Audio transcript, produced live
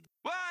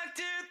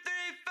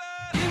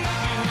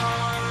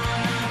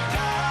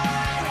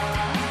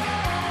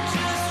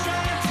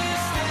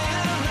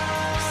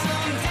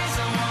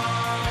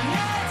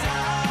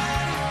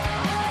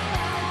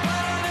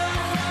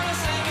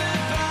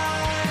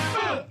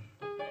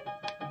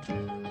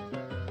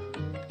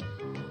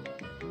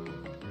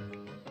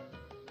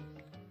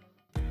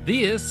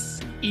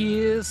This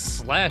is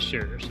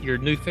Slashers, your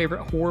new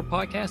favorite horror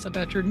podcast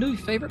about your new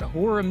favorite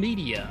horror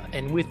media.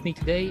 And with me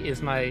today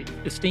is my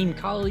esteemed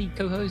colleague,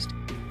 co-host,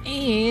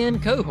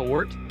 and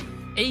cohort,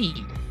 Aid.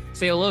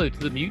 Say hello to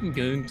the mutant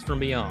goons from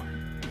beyond.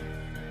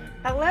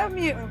 Hello,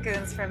 Mutant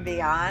Goons from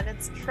Beyond.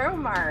 It's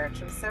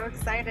Tromarch. I'm so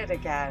excited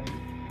again.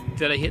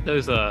 Did I hit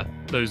those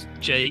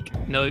Jake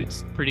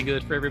notes pretty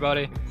good for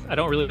everybody? I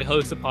don't really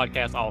host a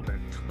podcast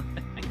often.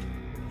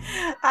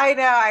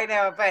 I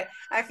know, but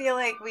I feel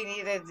like we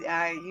needed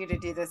you to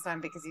do this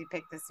one because you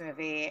picked this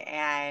movie,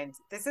 and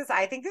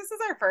I think this is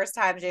our first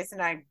time, Jason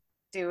and I,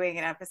 doing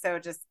an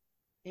episode just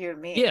you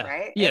and me, Yeah,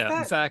 right? Is yeah,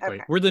 that exactly.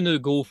 okay? We're the new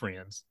ghoul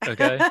friends,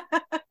 okay?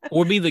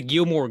 We'll be the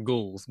Gilmore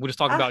Ghouls. We'll just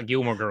talk Oh, about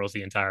Gilmore Girls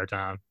the entire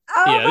time.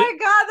 oh Yeah, my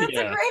God, that's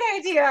a yeah. great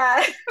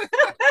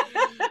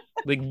idea.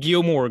 The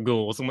Gilmore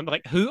Ghouls. And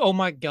like, who? Oh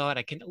my God,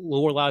 I can.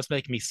 Lorelai's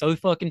making me so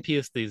fucking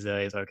pissed these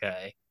days.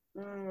 Okay,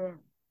 Mm,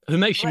 who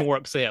makes you what? more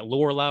upset,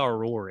 Lorelai or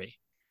Rory?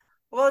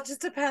 Well, it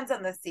just depends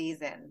on the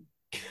season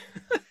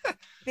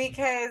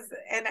because,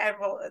 and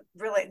well,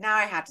 really, now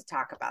I have to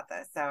talk about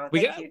this. So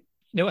We thank got. you.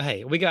 No,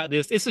 hey, we got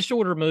this. It's a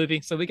shorter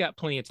movie, so we got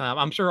plenty of time.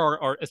 I'm sure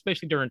our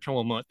especially during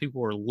Trauma Month,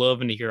 people are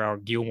loving to hear our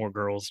Gilmore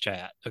Girls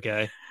chat.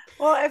 Okay.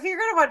 Well, if you're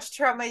gonna watch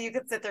Trauma, you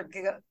could sit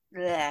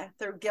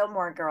through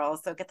Gilmore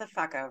Girls. So get the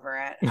fuck over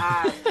it.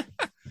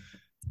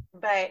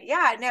 But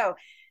yeah, no,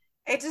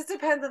 it just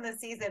depends on the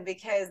season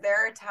because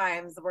there are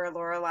times where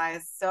Lorelai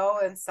is so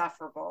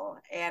insufferable,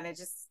 and it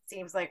just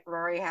seems like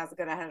Rory has a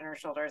good head on her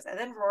shoulders, and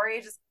then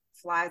Rory just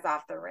flies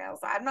off the rails.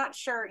 I'm not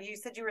sure. You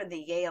said you were in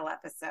the Yale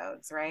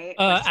episodes, right?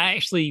 Where she,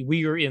 Actually,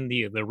 we are in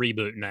the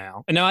reboot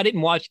now. And no, I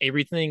didn't watch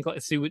everything.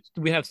 Let's see,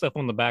 we have stuff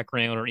on the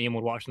background, or Ian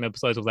would watch some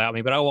episodes without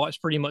me. But I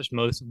watched pretty much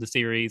most of the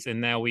series,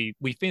 and now we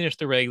finished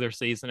the regular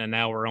season, and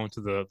now we're on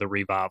to the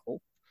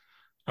revival.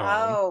 Um,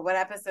 oh, what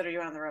episode are you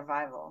on the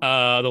revival?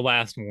 the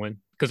last one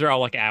because they're all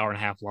like an hour and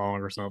a half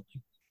long or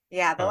something.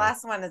 Yeah, the Uh,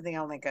 last one is the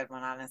only good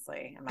one,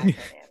 honestly, in my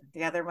opinion.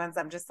 The other ones,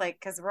 I'm just like,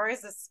 because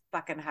Rory's this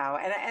fucking hoe,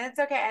 and it's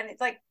okay, and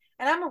it's like,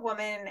 and I'm a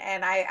woman,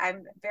 and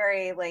I'm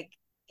very like,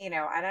 and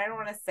I don't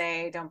want to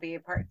say don't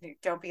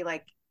be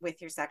like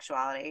with your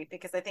sexuality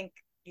because I think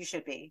you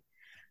should be,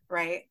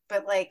 right?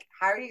 But like,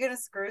 how are you gonna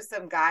screw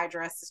some guy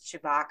dressed as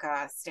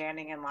Chewbacca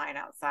standing in line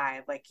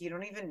outside? Like, you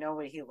don't even know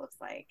what he looks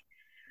like.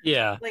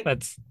 yeah, Like,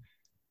 that's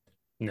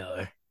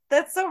no.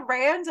 that's so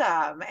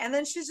random. And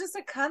then she's just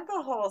a cunt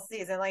the whole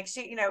season. Like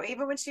she,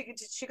 even when did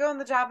she go on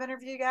the job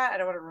interview yet? I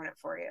don't want to ruin it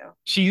for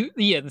you.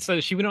 Yeah. So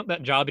she went on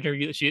that job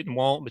interview that she didn't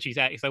want, but she's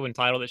actually so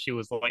entitled that she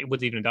was like, it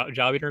wasn't even a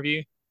job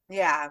interview.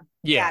 Yeah.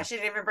 Yeah. Yeah, She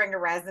didn't even bring a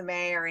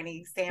resume or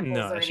any samples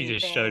no, or she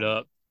just showed anything.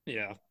 up.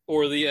 Yeah.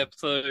 Or the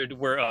episode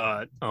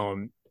where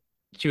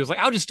she was like,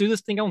 I'll just do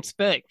this thing on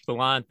spec for the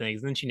line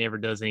things, and then she never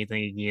does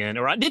anything again.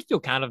 Or I did feel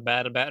kind of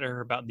bad about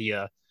her about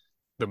the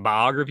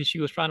biography she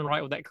was trying to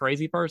write with that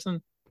crazy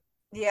person.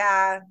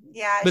 Yeah.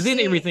 Yeah. But then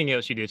everything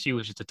else she did, she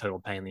was just a total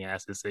pain in the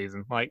ass this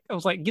season. Like I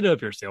was like, get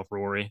up yourself,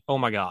 Rory. Oh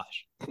my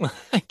gosh.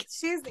 Like,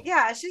 she's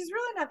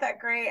really not that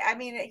great. I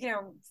mean,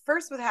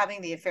 first with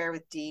having the affair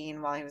with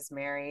Dean while he was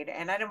married,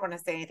 and I didn't want to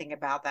say anything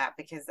about that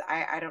because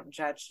I don't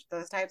judge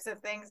those types of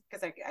things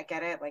because I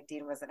get it, like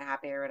Dean wasn't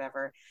happy or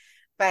whatever.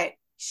 But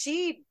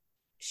she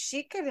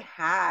could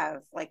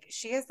have like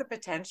she has the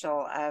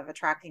potential of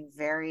attracting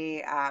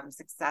very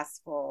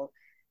successful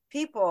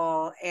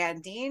people,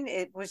 and Dean,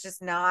 it was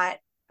just not.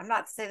 I'm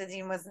not to say that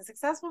Dean wasn't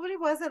successful, but he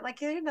wasn't. Like,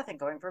 he had nothing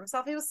going for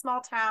himself. He was small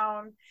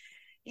town.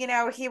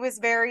 He was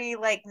very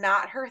like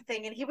not her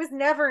thing, and he was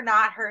never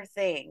not her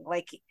thing.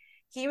 Like,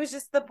 he was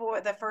just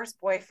the first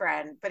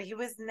boyfriend, but he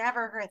was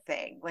never her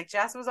thing. Like,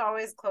 Jess was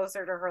always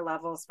closer to her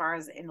level as far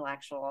as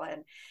intellectual,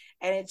 and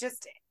it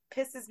just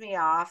pisses me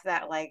off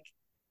that like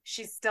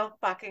she's still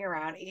fucking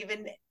around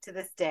even to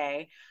this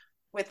day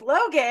with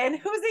Logan,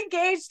 who's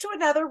engaged to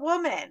another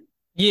woman.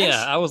 And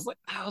yeah, she, I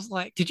was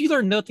like, did you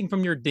learn nothing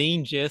from your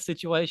Dean Jess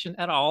situation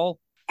at all?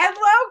 and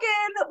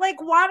Logan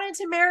like wanted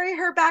to marry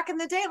her back in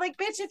the day. Like,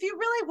 bitch, if you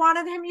really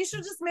wanted him, you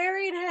should just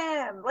married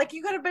him. Like,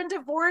 you could have been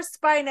divorced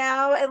by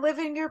now and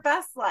living your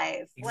best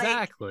life. Like,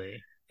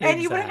 Exactly. and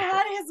you would have Exactly.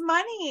 had his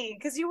money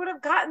because you would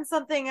have gotten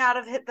something out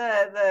of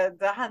the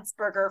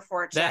Huntsberger That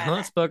fortune.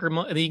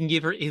 Huntsberger, he can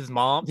give her his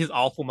mom, his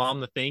awful mom,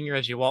 the finger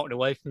as you walked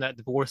away from that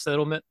divorce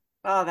settlement.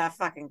 Oh, that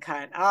fucking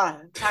cunt. Oh,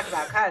 talk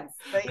about cunts.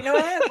 But you know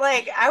what?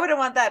 Like, I wouldn't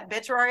want that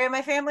bitch Rory in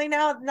my family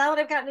now. Now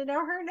that I've gotten to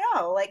know her,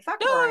 no. Like,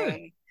 fuck No,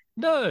 Rory.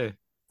 no.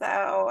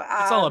 So,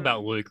 It's all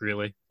about Luke,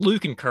 really.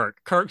 Luke and Kirk.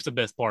 Kirk's the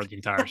best part of the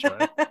entire show.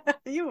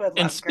 you would And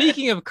love Kirk.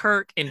 speaking of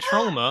Kirk and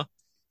trauma,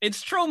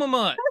 it's trauma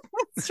month.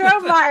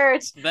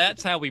 Stromart.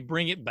 That's how we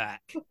bring it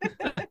back.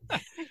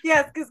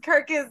 Yes, because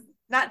Kirk is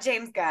not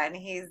James Gunn.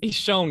 He's He's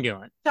Sean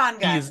Gunn. Sean He's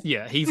Gunn.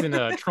 yeah, he's in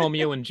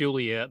Tromeo and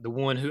Juliet, the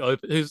one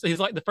who's he's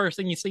like the first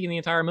thing you see in the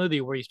entire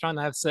movie where he's trying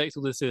to have sex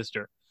with his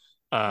sister.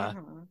 Uh,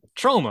 Mm-hmm.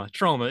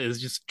 Trauma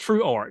is just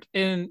true art.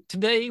 And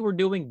today we're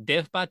doing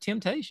Death by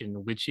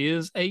Temptation, which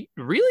is a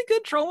really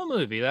good trauma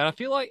movie that I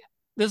feel like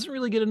doesn't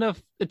really get enough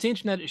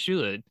attention that it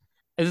should.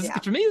 Yeah.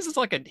 For me, this is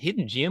like a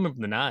hidden gem of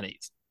the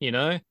 '90s. You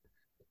know?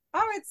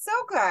 Oh, it's so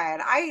good.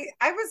 I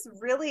was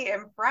really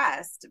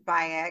impressed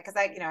by it because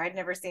I'd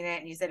never seen it,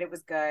 and you said it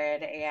was good,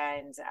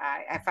 and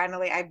I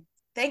finally I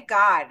thank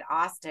God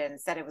Austin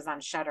said it was on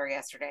Shudder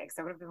yesterday because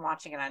I would have been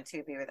watching it on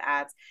Tubi with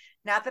ads.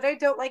 Not that I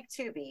don't like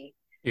Tubi,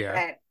 Yeah.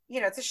 but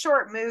it's a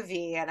short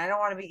movie, and I don't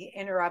want to be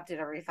interrupted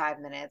every 5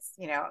 minutes.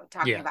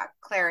 Talking Yeah. about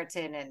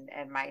Claritin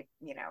and my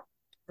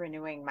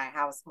renewing my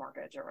house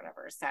mortgage or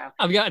whatever. So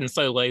I've gotten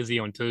so lazy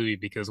on Tubi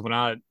because when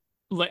I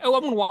like, oh,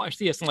 I'm gonna watch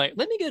this, and like,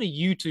 let me go to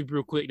YouTube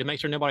real quick to make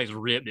sure nobody's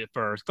ripped it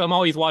first. Because I'm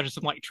always watching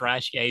some like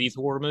trashy '80s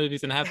horror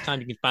movies, and half the time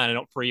you can find it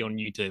up free on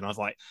YouTube. And I was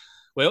like,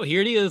 well,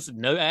 here it is,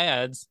 no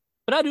ads.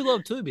 But I do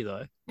love Tubi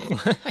though.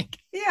 Like,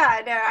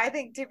 yeah, no, I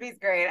think Tubi's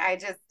great. I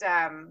just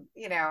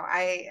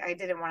I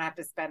didn't want to have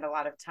to spend a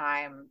lot of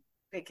time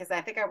because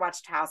I think I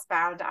watched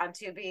Housebound on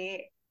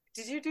Tubi.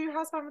 Did you do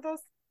Housebound with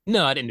us?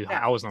 no, I didn't do. No.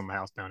 I was on the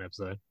Housebound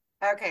episode.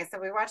 Okay, so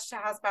we watched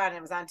Housebound and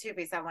it was on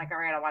Tubi. So I'm like, all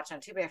right, I'll watch it on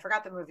Tubi. I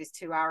forgot the movie's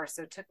 2 hours,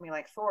 so it took me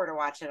like 4 to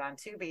watch it on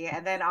Tubi.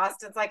 And then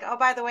Austin's like, oh,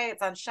 by the way,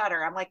 it's on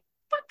Shudder. I'm like,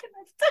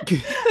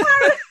 fucking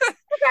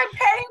I'm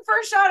paying for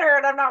Shudder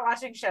and I'm not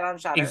watching shit on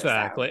Shudder. So.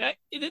 Exactly.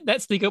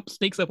 That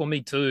sneaks up on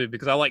me too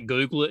because I like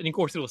Google it, and of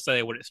course it'll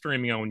say what it's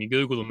streaming on when you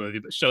Google the movie,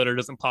 but Shudder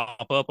doesn't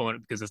pop up on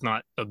it because it's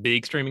not a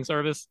big streaming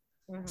service.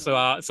 So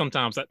Mhm.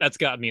 sometimes that's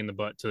got me in the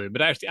butt too.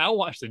 But actually, I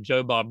watched the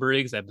Joe Bob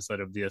Briggs episode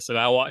of this, so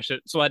I watched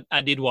it. So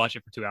I did watch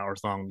it for 2 hours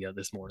long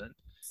this morning.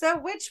 So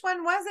which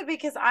one was it?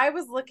 Because I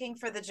was looking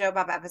for the Joe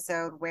Bob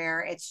episode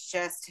where it's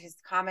just his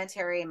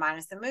commentary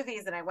minus the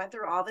movies, and I went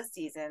through all the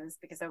seasons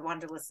because I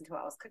wanted to listen to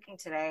what I was cooking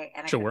today,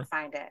 and I couldn't Sure.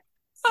 find it.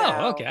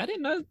 Oh, okay. So, I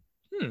didn't know.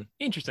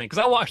 Interesting. Because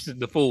I watched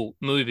the full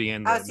movie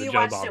and oh, so the you Joe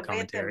watched Bob it with the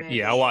commentary.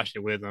 Yeah, I movie? watched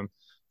it with them.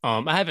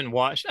 I haven't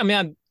watched. I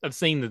mean, I've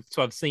seen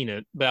I've seen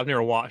it, but I've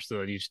never watched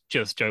the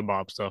just Joe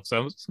Bob stuff.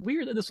 So it's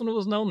weird that this one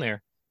was known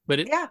there.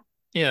 But Yeah.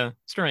 yeah,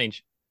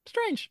 strange.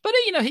 But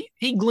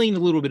he gleaned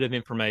a little bit of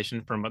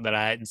information from that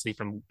I hadn't seen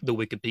from the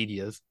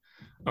Wikipedia's.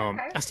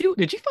 Okay. I still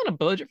did you find a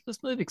budget for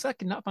this movie? Because I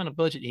could not find a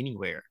budget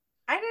anywhere.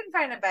 I didn't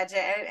find a budget,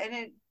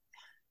 and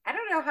I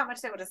don't know how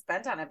much they would have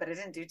spent on it, but it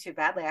didn't do too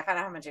badly. I found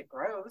out how much it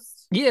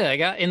grossed. Yeah, I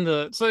got in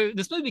the so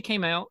this movie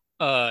came out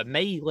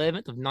May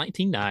 11th of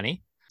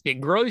 1990. It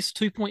grossed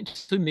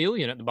 2.2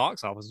 million at the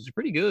box office, which is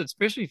pretty good,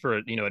 especially for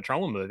a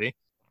trauma movie.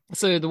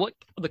 So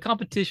the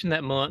competition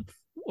that month,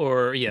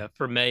 or yeah,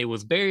 for May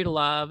was Buried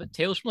Alive,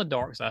 Tales from the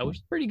Dark Side, which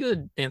is a pretty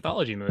good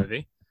anthology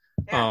movie.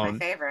 Yeah, my Um,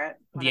 favorite.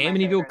 One the of my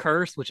Amityville favorites.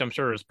 Curse, which I'm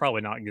sure is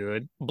probably not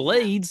good. Yeah.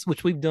 Blades,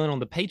 which we've done on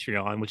the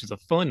Patreon, which is a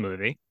fun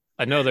movie.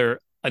 Another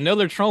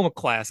trauma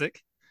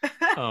classic.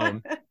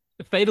 Um,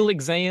 Fatal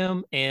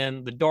Exam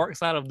and The Dark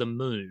Side of the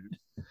Moon.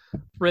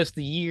 Rest of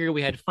the year,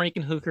 we had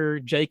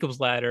Frankenhooker, Jacob's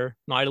Ladder,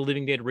 Night of the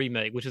Living Dead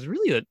remake, which is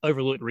really an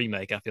overlooked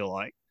remake, I feel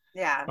like.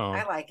 Yeah,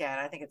 I Um, like it.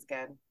 I think it's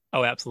good.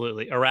 oh,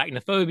 absolutely.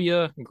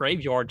 Arachnophobia,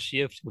 Graveyard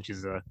Shift, which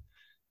is a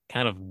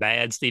kind of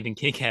bad Stephen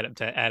King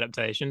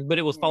adaptation, but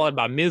it was Yeah. followed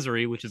by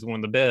Misery, which is one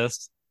of the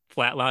best.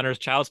 Flatliners,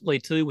 Child's Play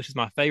 2, which is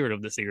my favorite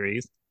of the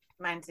series.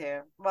 Mine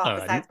too. Well,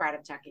 Uh, besides Bride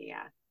of Chucky,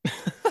 yeah.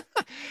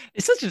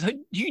 it's such a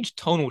huge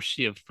tonal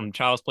shift from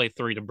Child's Play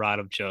 3 to Bride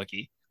of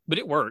Chucky, but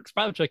it works.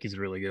 Bride of Chucky's a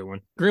really good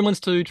one.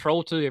 Gremlins 2,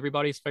 Troll 2,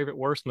 everybody's favorite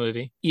worst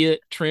movie. It,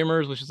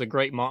 Tremors, which is a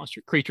great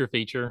monster creature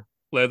feature.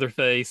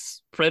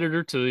 Leatherface,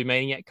 Predator 2,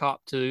 Maniac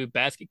Cop 2,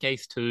 Basket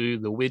Case 2,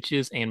 The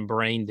Witches, and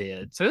Brain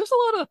Dead. So there's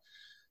a lot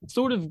of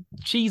sort of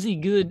cheesy,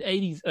 good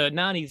 80s,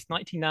 90s,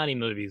 1990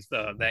 movies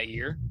that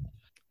year.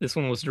 This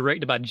one was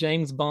directed by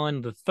James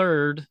Bond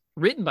III,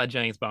 written by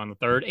James Bond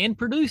III, and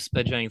produced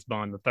by James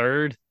Bond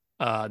III.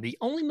 The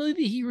only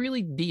movie he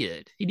really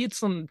did. He did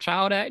some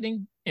child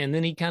acting, and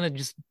then he kind of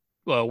just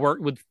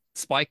worked with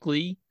Spike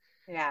Lee.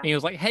 Yeah. And he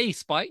was like, "Hey,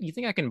 Spike, you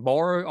think I can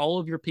borrow all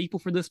of your people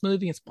for this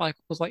movie?" And Spike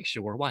was like,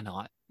 "Sure, why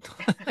not?"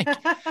 Like,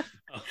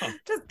 uh,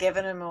 Just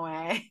giving him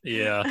away.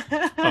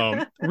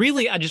 yeah.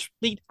 Really, I just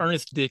need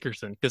Ernest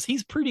Dickerson because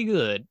he's pretty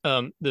good.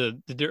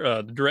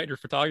 The director of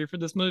photography for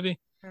this movie.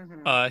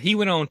 Mhm. He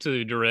went on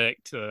to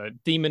direct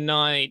Demon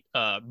Knight,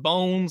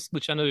 Bones,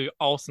 which I know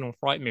Austin on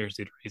Frightmares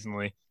did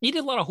recently. He did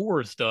a lot of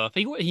horror stuff.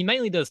 He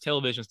mainly does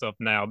television stuff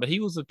now, but he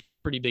was a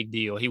pretty big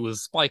deal. He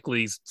was Spike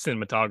Lee's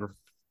cinematographer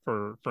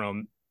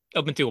from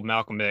up until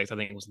Malcolm X. I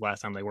think it was the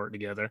last time they worked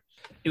together.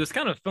 It was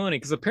kind of funny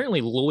because apparently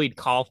Lloyd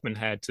Kaufman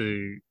had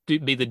to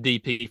be the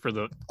DP for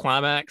the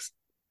climax,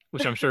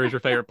 which I'm sure is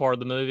your favorite part of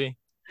the movie.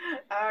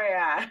 Oh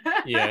yeah.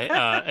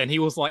 Yeah, and he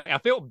was like, I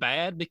felt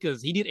bad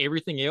because he did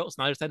everything else,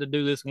 and I just had to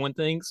do this one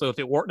thing. So if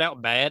it worked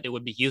out bad, it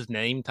would be his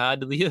name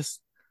tied to this.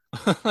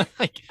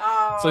 Like,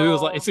 Oh. so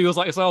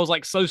I was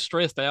like so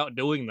stressed out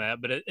doing that,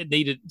 but it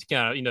needed to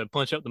kind of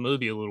punch up the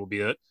movie a little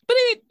bit. But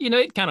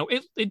it kind of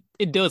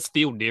it does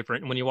feel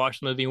different when you watch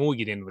the movie, and we'll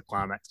get into the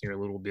climax here a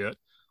little bit.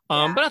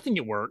 Yeah. But I think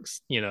it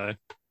works.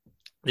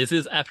 This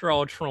is after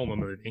all a trauma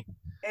movie.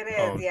 It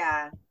is, Um,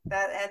 yeah.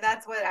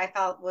 That's what I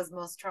felt was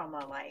most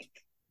trauma like.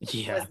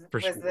 yeah, Was for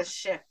was the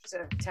sure. shift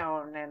of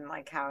tone and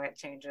like how it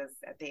changes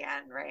at the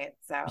end, right?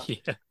 So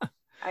Yeah.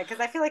 Because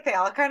I feel like they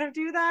all kind of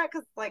do that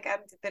because like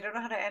they don't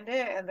know how to end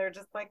it and they're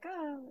just like,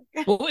 oh.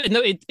 Well,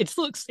 no, it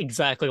looks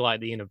exactly like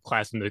the end of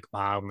Class of Nuke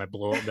High when they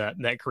blow up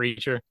that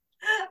creature.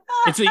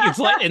 It's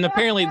like, and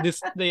apparently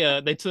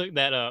they took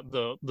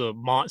that the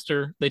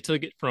monster, they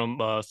took it from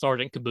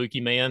Sergeant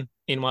Kabuki Man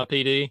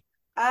NYPD,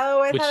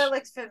 Oh, I thought it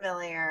which looked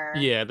familiar.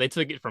 yeah, they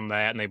took it from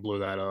that and they blew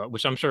that up.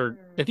 Which I'm sure, Hmm.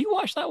 have you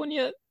watched that one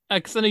yet?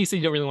 Because I know you said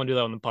you don't really want to do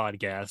that on the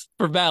podcast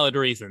for valid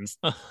reasons.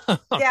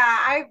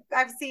 Yeah,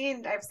 I've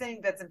seen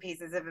bits and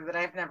pieces of it, but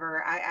I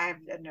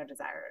have no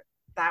desire.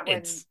 That one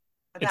it's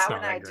it's that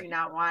not one I that do great.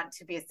 not want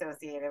to be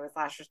associated with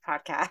Slasher's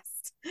podcast.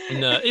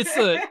 No, it's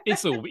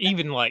a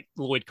even like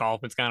Lloyd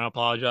Kaufman's kind of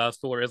apologized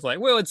for it. It's like,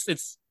 well,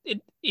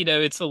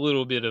 it's a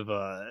little bit of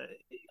a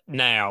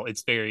now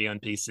it's very un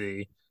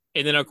PC.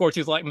 And then of course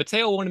he's like,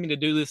 Mattel wanted me to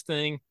do this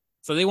thing,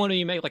 so they wanted me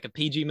to make like a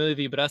PG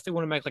movie, but I still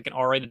want to make like an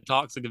R-rated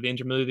Toxic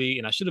Avenger movie,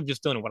 and I should have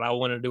just done what I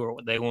wanted to do or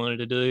what they wanted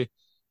to do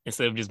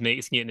instead of just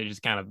mixing it, and it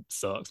just kind of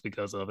sucks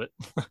because of it.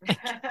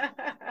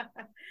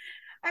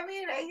 I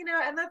mean,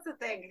 and that's the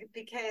thing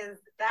because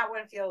that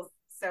one feels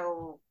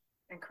so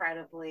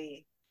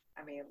incredibly.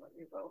 I mean,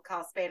 we'll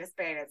call spade a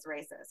spade. It's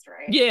racist,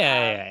 right?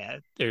 Yeah,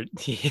 yeah.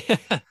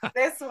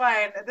 This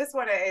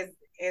one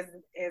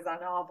is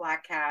an all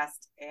black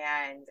cast,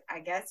 and I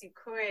guess you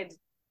could.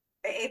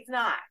 It's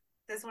not.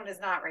 This one is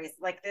not race.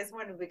 Like this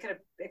one, we could have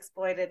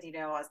exploited,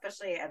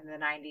 especially in the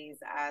 '90s,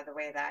 the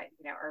way that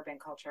urban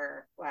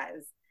culture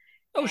was,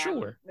 Oh, and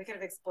sure. we could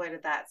have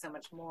exploited that so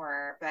much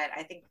more. But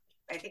I think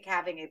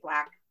having a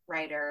black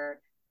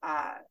writer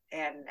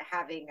and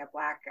having a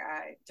black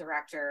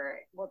director,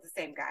 well, the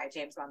same guy,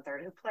 James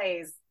Monthard, who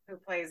plays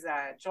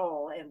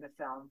Joel in the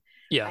film.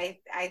 Yeah.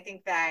 I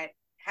think that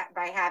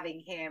by having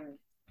him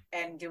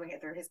and doing it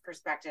through his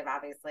perspective,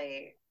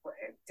 obviously,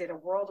 did a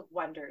world of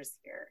wonders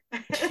here.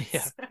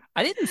 Yeah.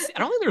 I don't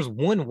think there's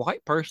one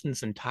white person in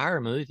this entire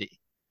movie.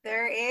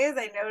 There is,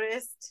 I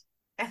noticed.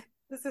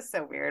 This is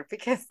so weird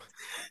because,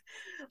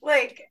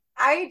 like,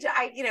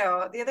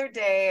 the other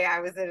day I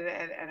was in,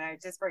 and I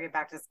just bring it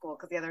back to school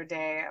because the other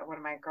day one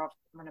of my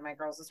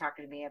girls was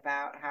talking to me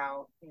about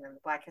how the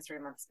Black History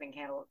Month is being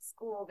handled at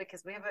school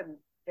because we have a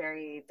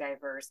very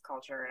diverse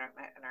culture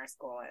in our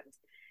school,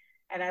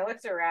 and I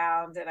looked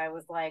around and I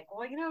was like,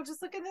 well,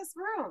 just look in this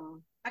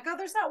room. I go,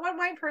 there's not one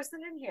white person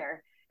in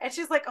here. And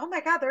she's like, oh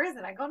my God, there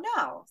isn't. I go,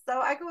 no. So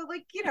I go,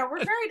 like, we're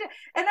and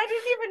I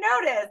didn't even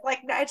notice. Like,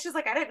 and she's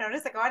like, I didn't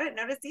notice. I go, I didn't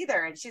notice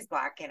either. And she's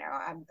black,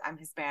 I'm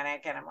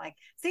Hispanic. And I'm like,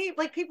 see,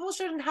 like, people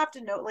shouldn't have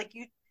to know, like,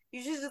 you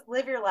should just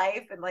live your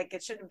life. And like,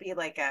 it shouldn't be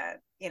like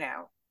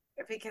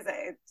because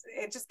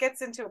it just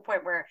gets into a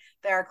point where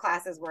there are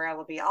classes where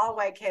it'll be all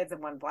white kids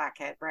and one black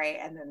kid, right?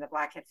 And then the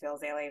black kid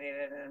feels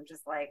alienated. And I'm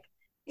just like,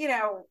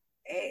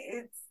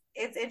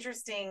 it's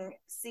interesting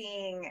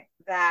seeing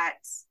that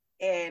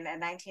in a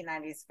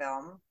 1990s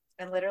film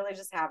and literally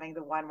just having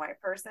the one white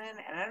person.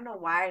 And I don't know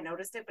why I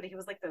noticed it, but he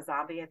was like the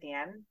zombie at the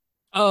end.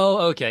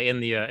 Oh, okay. In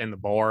the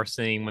bar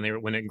scene when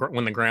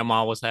the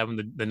grandma was having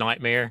the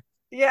nightmare.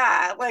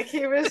 Yeah, like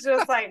he was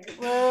just like,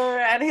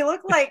 and he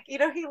looked like,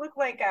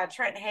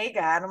 Trent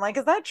Haga, and I'm like,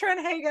 is that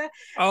Trent Haga? And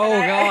Oh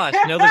gosh,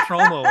 another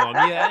trauma one.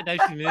 Yeah, now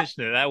you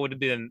mentioned it. That would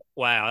have been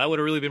wow. That would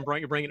have really been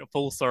bringing it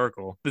full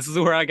circle. This is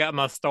where I got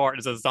my start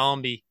as a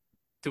zombie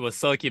to a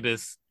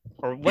succubus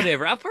or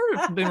whatever. I've heard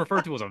it been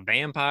referred to as a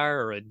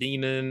vampire or a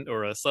demon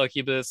or a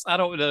succubus. I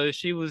don't know.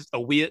 She was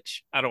a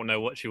witch. I don't know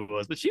what she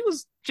was, but she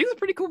was a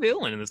pretty cool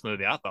villain in this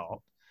movie, I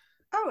thought.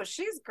 Oh,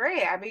 she's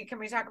great. I mean, can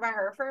we talk about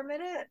her for a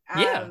minute?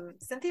 Yeah.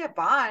 Cynthia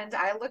Bond,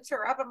 I looked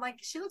her up. I'm like,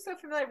 she looks so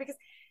familiar because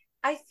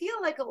I feel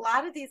like a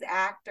lot of these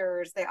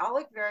actors, they all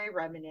look very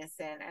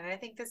reminiscent. And I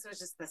think this was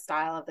just the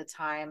style of the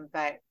time.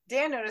 But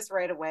Dan noticed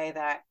right away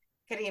that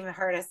Kadeem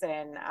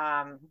Hardison,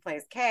 who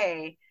plays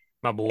Kay,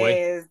 My boy.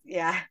 is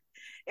yeah,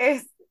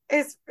 is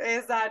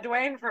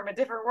Dwayne from a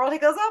different world. He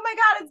goes, "Oh my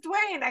God, it's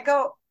Dwayne." I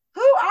go,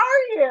 "Who are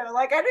you?"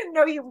 Like I didn't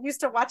know you used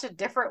to watch a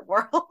different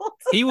world.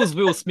 He was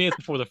Will Smith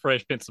before the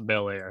Fresh Prince of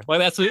Bel Air. Like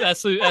that's who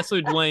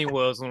Dwayne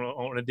was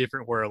on a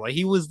different world. Like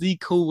he was the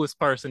coolest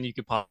person you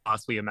could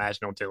possibly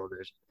imagine on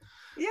television.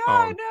 Yeah,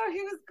 I Um, know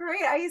he was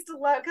great. I used to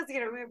love because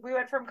we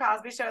went from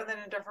Cosby Show, and then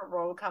a different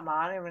role would come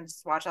on, and we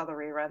just watch all the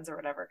reruns or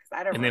whatever. Because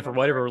I don't and then for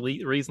whatever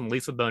remember. reason,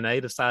 Lisa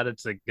Bonet decided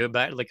to go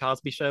back to the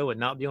Cosby Show and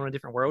not be on a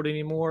different world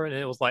anymore. And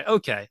it was like,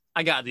 okay,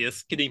 I got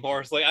this. Kadeem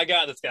Parsley, I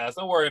got this, guys.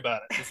 Don't worry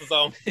about it. This is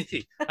all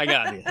me. I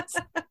got this.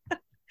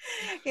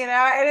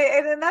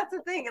 And that's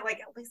the thing. Like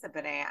Lisa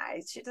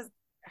Bonet, she does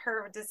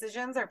her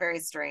decisions are very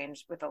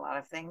strange with a lot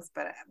of things,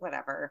 but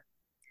whatever.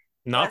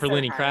 Not Bless for her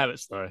Lenny heart.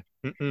 Kravitz though.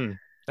 Mm-mm.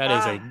 That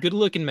is a Ah,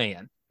 good-looking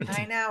man.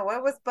 I know.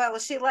 Well,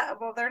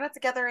 well, they're not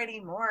together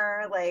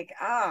anymore. Like,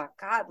 oh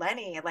God,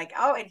 Lenny. Like,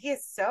 oh, and he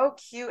is so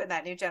cute in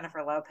that new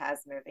Jennifer Lopez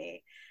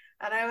movie.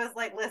 And I was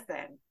like,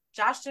 listen,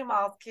 Josh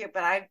Duhamel's cute,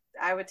 but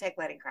I would take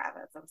Lenny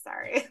Kravitz. I'm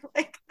sorry.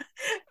 Like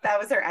that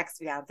was her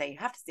ex-fiance. You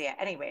have to see it.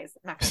 Anyways,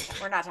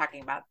 we're not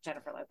talking about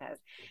Jennifer Lopez.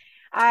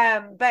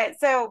 But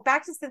so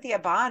back to Cynthia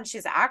Bond,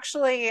 she's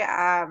actually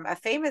a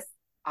famous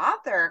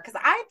author because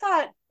I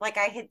thought like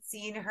I had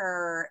seen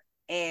her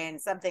in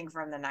something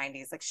from the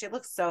 90s. Like she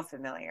looks so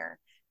familiar,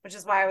 which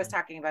is why I was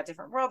talking about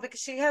Different World, because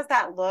she has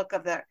that look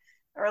of the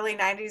early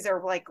 90s,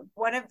 or like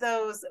one of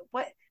those,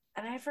 what,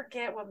 and I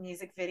forget what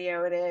music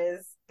video it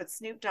is, but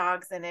Snoop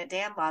Dogg's in it.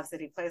 Dan loves it.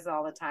 He plays it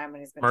all the time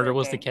when he's been Murder drinking.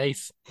 Was the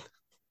Case.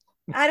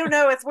 I don't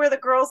know. It's where the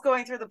girl's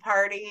going through the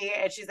party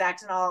and she's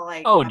acting all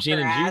like Oh, up Gin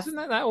her and Juice, ass.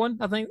 isn't that one?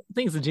 I think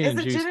it's the Gin Is and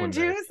it Juice gin one and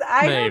there. juice?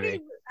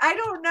 Maybe. I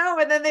don't know.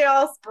 And then they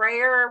all spray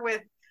her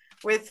with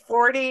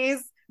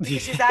 40s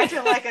because she's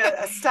acting like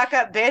a stuck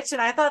up bitch.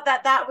 And I thought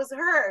that was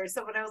her.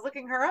 So when I was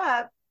looking her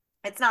up,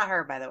 it's not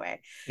her, by the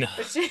way, No.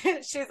 but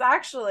she's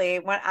actually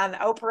went on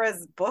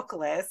Oprah's book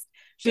list.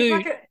 She's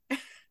Dude, fucking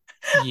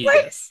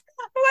yes.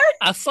 what?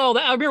 I saw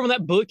that. I remember when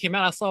that book came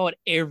out, I saw it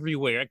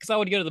everywhere because I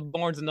would go to the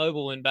Barnes and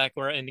Noble in back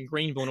where in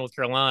Greenville, North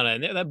Carolina,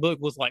 and that book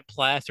was like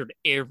plastered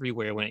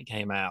everywhere when it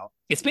came out.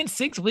 It spent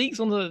 6 weeks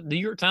on the New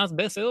York Times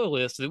bestseller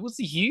list. It was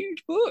a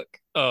huge book.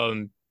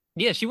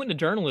 Yeah, she went to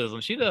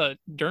journalism. She did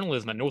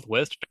journalism at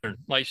Northwestern.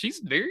 Like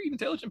she's a very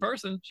intelligent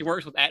person. She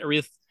works with at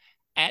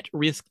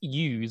risk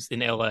youths in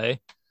LA.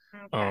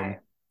 Okay.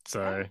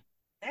 So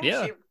Yeah,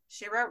 yeah.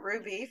 she wrote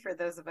Ruby for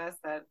those of us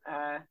that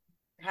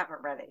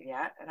haven't read it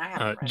yet, and I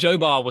haven't read Joe it yet.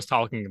 Ball was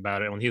talking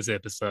about it on his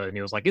episode, and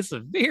he was like, it's a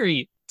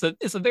very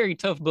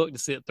tough book to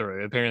sit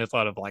through. Apparently, it's a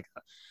lot of like,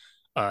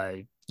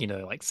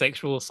 like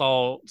sexual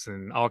assaults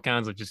and all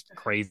kinds of just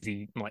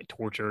crazy like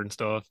torture and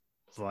stuff.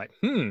 It's like,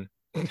 I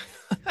wonder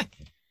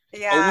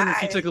if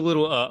he Yeah, took a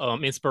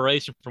little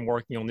inspiration from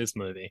working on this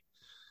movie.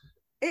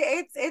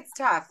 it's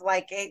tough.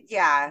 Like it,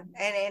 yeah,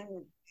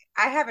 and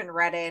I haven't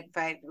read it,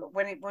 but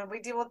when we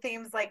deal with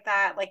themes like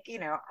that, like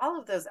all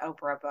of those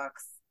Oprah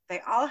books, they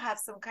all have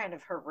some kind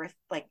of horrific,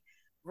 like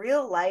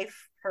real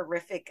life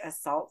horrific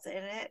assaults in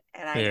it,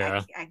 and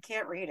Yeah. I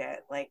can't read it.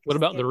 Like, What just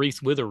about give the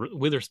Reese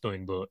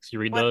Witherspoon books? You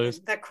read what those?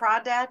 the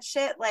crawdad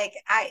shit. Like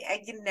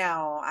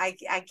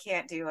I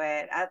can't do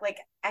it.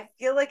 I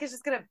feel like it's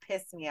just gonna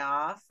piss me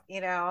off,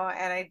 and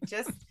I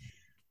just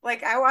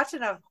like I watch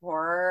enough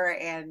horror,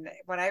 and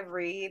when I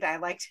read, I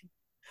like to,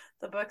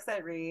 the books I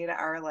read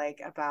are like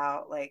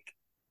about like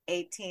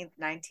 18th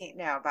 19th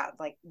no about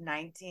like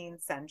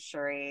 19th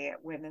century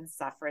women's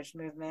suffrage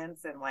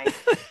movements, and like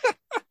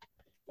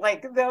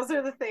those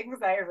are the things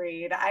I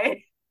read.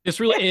 I It's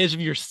really edge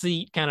of your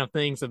seat kind of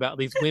things about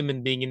these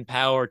women being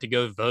empowered to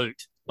go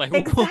vote. Like,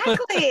 what?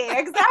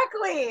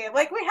 exactly,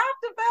 like we have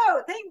to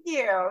vote, thank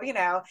you,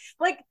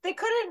 like they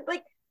couldn't,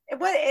 like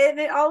what, and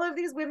all of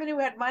these women who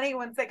had money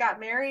once they got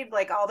married,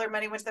 like all their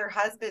money went to their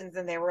husbands,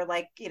 and they were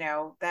like,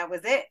 that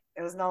was it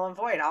was null and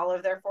void, all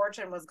of their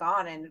fortune was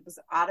gone, and it was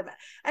automatic.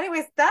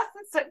 Anyways, that's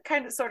the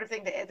kind of sort of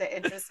thing that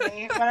interests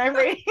me when I'm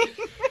reading.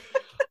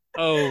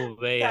 Oh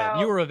man,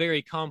 you So were a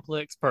very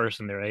complex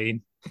person there,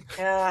 Aiden.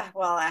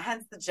 well,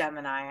 hence the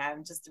Gemini. I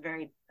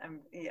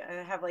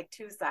have like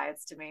two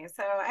sides to me.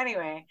 So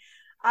anyway,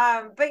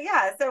 but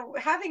yeah, so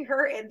having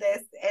her in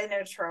this, in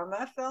a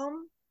trauma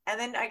film, and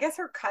then I guess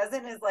her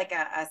cousin is like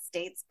a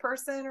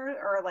statesperson,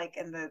 or like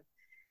in the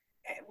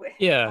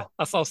Yeah,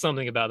 I saw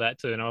something about that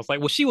too, and I was like,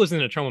 well, she was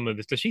in a trauma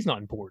movie, so she's not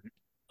important.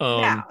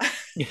 now.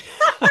 Um,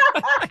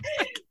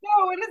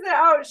 No, what is it?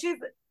 Oh, she's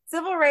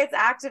civil rights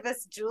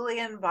activist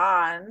Julian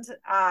Bond,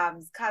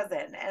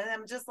 cousin, and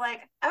I'm just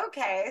like,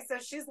 okay, so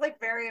she's like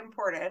very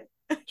important.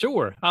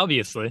 sure,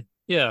 obviously,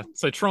 yeah.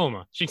 So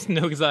trauma, she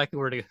know exactly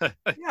where to go.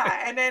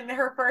 Yeah, and then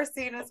her first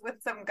scene is with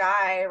some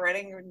guy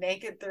running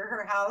naked through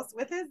her house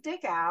with his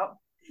dick out,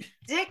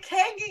 dick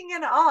hanging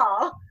and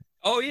all.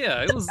 Oh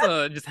yeah, it was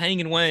just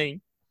hanging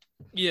wang.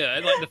 Yeah,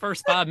 like the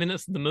first 5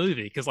 minutes of the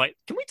movie. Because like,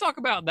 can we talk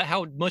about that?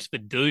 How much of a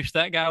douche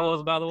that guy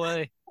was, by the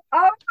way.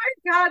 Oh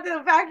my God,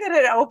 the fact that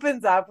it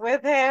opens up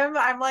with him,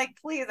 I'm like,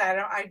 please,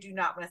 I do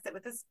not want to sit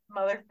with this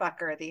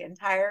motherfucker the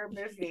entire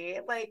movie.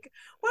 Like,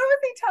 what was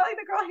he telling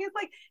the girl?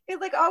 He's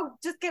like, oh,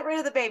 just get rid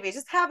of the baby,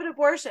 just have an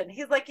abortion.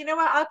 He's like, you know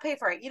what, I'll pay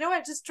for it. You know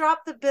what, just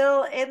drop the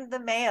bill in the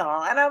mail.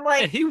 And I'm And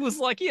like, he was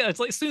like, "Yeah, it's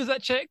like as soon as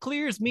that check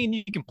clears, me and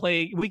you can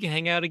play. We can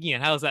hang out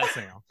again. How's that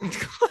sound?"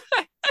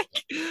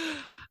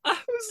 I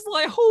was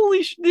like,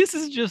 "Holy this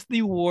is just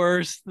the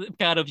worst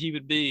kind of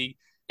human being."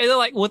 And they're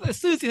like, "Well, as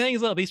soon as he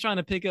hangs up, he's trying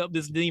to pick up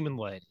this demon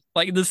lady.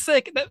 Like the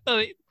second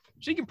that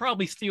she can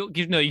probably still,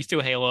 you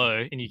still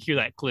hello, and you hear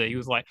that click. He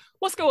was like,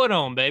 "What's going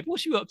on, babe?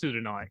 What's you up to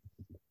tonight?"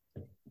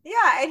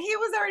 yeah, and he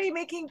was already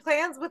making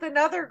plans with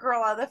another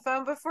girl on the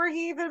phone before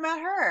he even met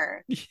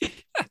her.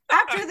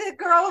 After the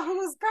girl who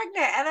was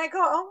pregnant, and I go,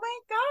 oh my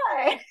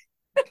God.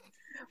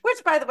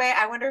 Which, by the way,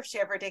 I wonder if she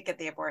ever did get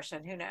the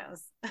abortion. Who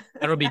knows?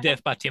 That'll be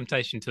death by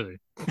temptation too.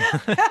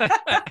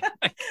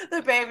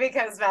 The baby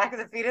comes back,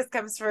 and the fetus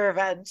comes for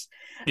revenge.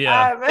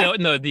 Yeah,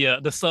 no,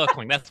 the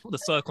suckling. That's what the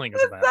suckling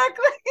is about.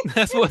 Exactly.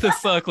 That's what the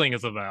suckling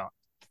is about.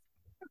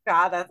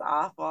 God, that's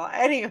awful.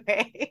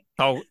 Anyway.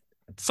 Oh,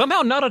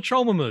 somehow not a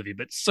trauma movie,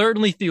 but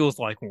certainly feels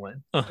like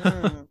one.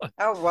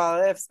 Oh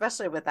well,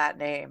 especially with that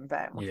name.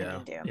 But what Yeah, can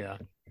you do? yeah.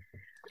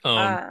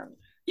 Um,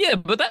 Yeah,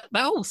 but that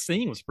whole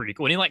scene was pretty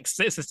cool. And he like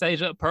sets the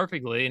stage up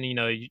perfectly,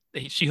 and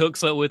she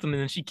hooks up with him,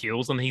 and then she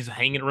kills him. He's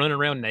hanging, running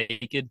around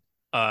naked.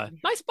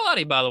 Nice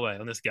body, by the way,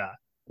 on this guy.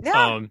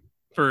 yeah,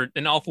 for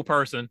an awful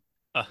person.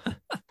 Uh,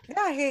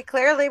 Yeah, he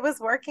clearly was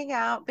working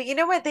out. But you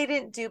know what they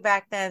didn't do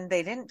back then?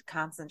 They didn't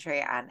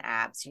concentrate on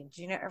abs.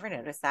 Ever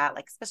notice that?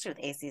 Like, especially with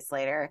AC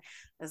Slater,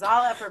 it was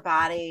all upper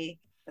body,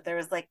 but there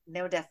was like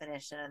no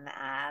definition in the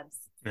abs.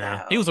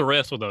 yeah, he was So, a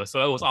wrestler though,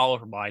 so it was all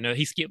over body. No,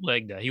 he skipped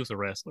leg day. He was a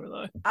wrestler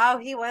though. oh,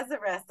 he was a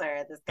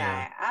wrestler, this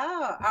Yeah.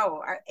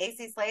 guy.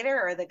 AC Slater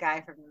or the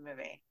guy from the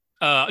movie?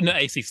 No,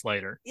 AC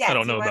Slater. I Yes,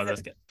 don't he know was about a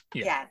this guy.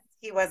 Yeah. yes,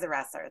 he was a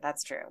wrestler.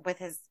 That's true. With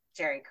his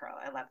Jerry curl.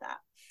 I love that.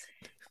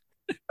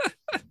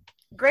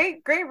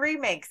 Great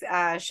remakes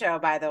show,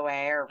 by the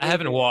way, or I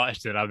haven't reboot.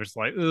 watched it. I'm just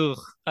like, ugh,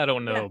 I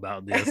don't Yeah. know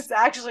about this. It's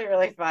actually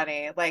really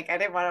funny. Like I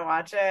didn't want to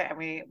watch it and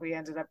we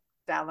ended up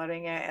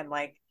downloading it and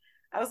like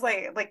I was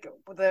like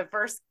the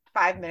first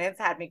 5 minutes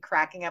had me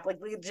cracking up, like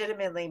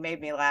legitimately made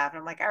me laugh. And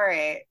I'm like, all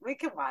right, we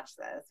can watch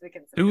this. We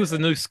can sit Who through was the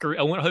this. new Screech?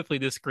 I want hopefully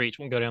this Screech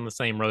won't go down the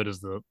same road as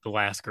the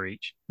last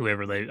Screech.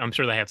 Whoever I'm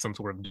sure they have some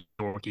sort of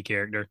dorky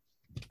character.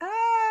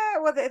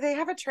 Well, they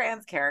have a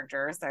trans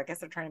character, so I guess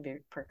they're trying to be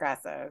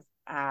progressive.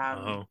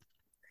 Oh,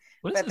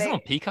 what is But this on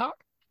Peacock?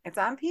 it's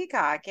on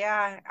Peacock,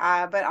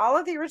 yeah. But all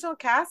of the original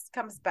cast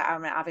comes back. I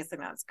mean, obviously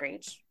not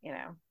Screech,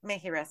 may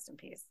he rest in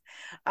peace.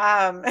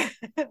 Um,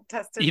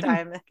 Dustin Even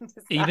Diamond is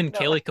not even no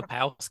Kelly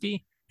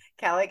Kapowski.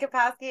 Kelly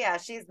Kapowski, yeah,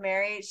 she's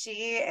married.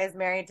 She is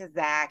married to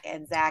Zach,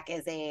 and Zach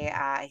is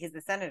he's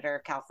the senator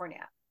of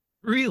California,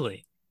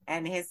 Really?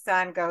 and his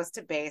son goes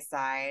to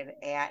Bayside,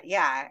 and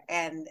yeah,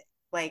 and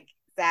like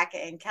Zach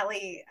and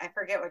Kelly, I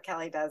forget what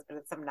Kelly does, but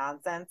it's some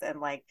nonsense, and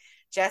like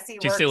Jesse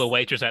She's still works. a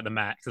waitress at the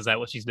Max. Is that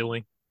what she's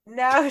doing?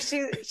 No,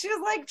 she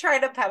was like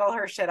trying to peddle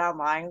her shit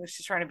online.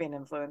 She's trying to be an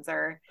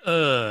influencer.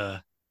 Uh,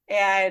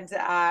 And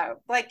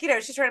like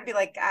she's trying to be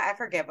like I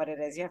forget what it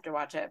is, you have to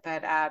watch it,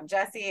 but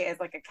Jesse is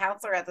like a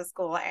counselor at the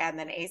school and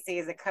then AC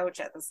is a coach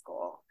at the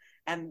school,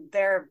 and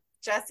they're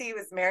Jesse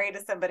was married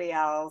to somebody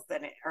else,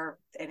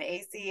 and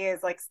AC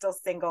is like still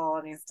single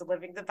and he's still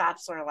living the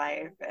bachelor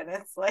life, and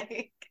it's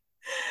like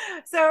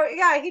so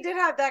yeah, he did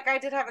have that guy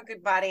did have a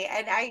good body,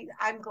 and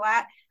I'm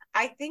glad.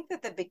 I think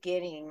that the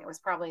beginning was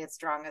probably its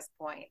strongest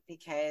point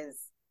because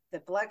the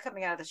blood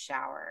coming out of the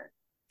shower,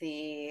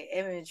 the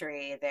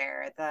imagery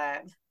there,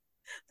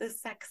 the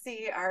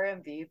sexy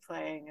R&B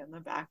playing in the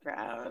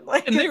background.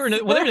 Like and they were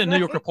it's when they were in the New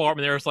York like,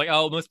 apartment. They were like,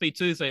 "Oh, it must be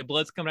Tuesday.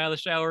 Blood's coming out of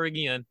the shower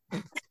again."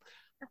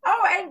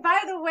 oh, and by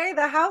the way,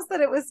 the house that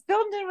it was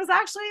filmed in was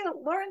actually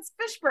Lawrence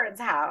Fishburne's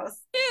house.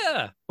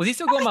 Yeah. Was he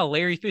still going by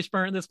Larry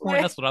Fishburne at this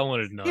point? That's what I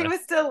wanted to He know.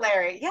 was still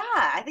Larry. Yeah,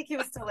 I think he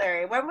was still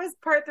Larry. When was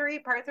part three?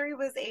 Part three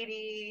was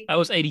 80. I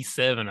was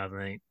 87, I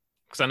think,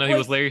 because I know he Well,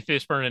 was Larry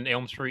Fishburne in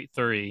Elm Street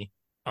 3.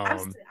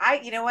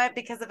 you know what?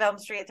 Because of Elm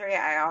Street 3,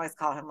 I always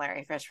call him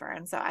Larry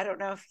Fishburne. So I don't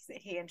know if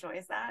he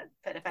enjoys that.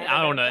 But if I I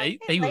ever don't be know. like, He,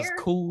 hey, he was Larry.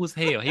 cool as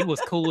hell. He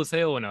was cool as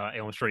hell in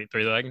Elm Street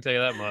 3, though. I can tell you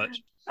that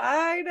much.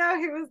 I know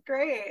he was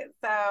great.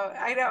 So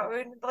I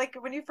know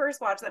when you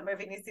first watch that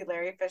movie and you see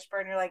Larry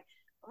Fishburne, you're like,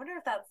 I wonder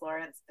if that's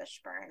Lawrence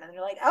Fishburne. And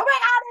you're like, oh my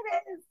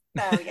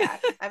God, it is. So yeah.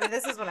 I mean,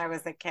 this is when I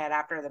was a kid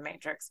after the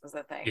Matrix was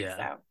a thing. Yeah.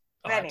 So Oh,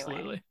 but anyway.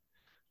 absolutely.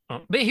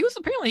 But he was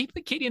apparently he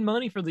put Kitty in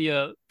money for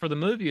the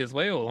movie as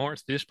well.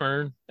 Lawrence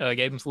Fishburne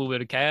gave him a little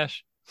bit of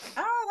cash.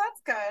 Oh,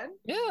 that's good.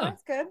 Yeah.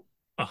 That's good.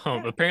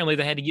 Yeah. Apparently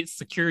they had to get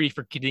security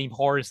for Kadeem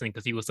Hardison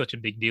because he was such a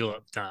big deal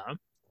at the time.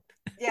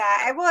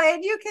 Yeah, and well,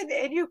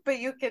 but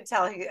you could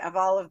tell of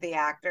all of the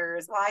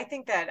actors. Well, I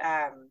think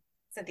that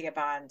Cynthia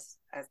Bond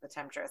as the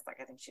Temptress, like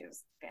I think she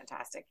was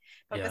fantastic.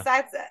 But Yeah.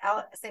 besides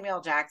Samuel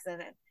L.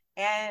 Jackson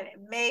and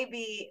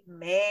maybe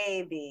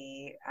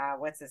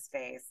what's his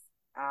face?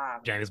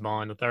 James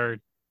Bond the third.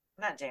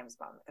 Not James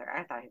Bond the third.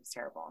 I thought he was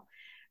terrible.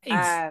 He's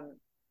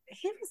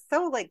He was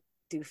so like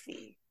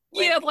doofy.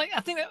 Yeah, Like like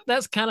I think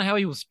that's kind of how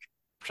he was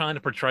trying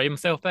to portray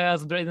himself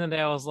as. But at the end of the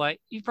day, I was like,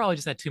 you probably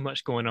just had too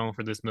much going on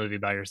for this movie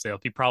by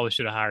yourself. You probably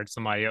should have hired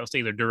somebody else to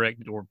either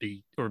direct it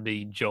or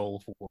be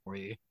Joel for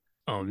you.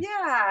 Um,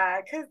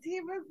 yeah, because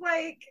he was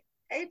like,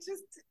 I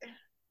just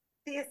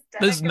the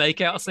those aesthetic of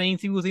the makeout movie.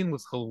 scenes he was in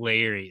was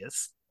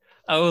hilarious.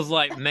 I was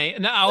like,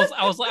 man, no, I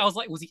was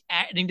like, was he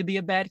acting to be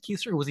a bad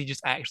kisser, or was he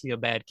just actually a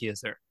bad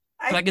kisser?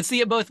 Because I I could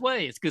see it both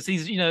ways. Because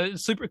he's,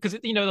 super. Because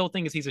the whole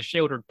thing is he's a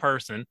sheltered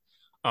person.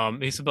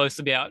 He's supposed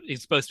to be out.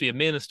 He's supposed to be a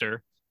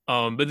minister.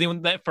 But then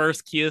when that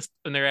first kiss,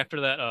 and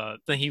thereafter that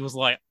thing, he was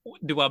like,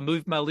 "Do I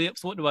move my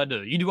lips? What do I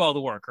do? You do all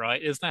the work,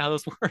 right? It's not how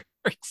this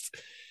works."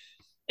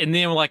 And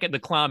then like at the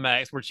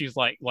climax where she's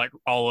like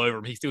all over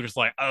him, he's still just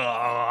like,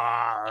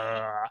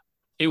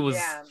 it was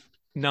yeah.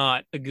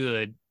 not a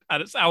good. I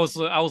was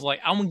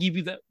like, I'm gonna give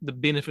you the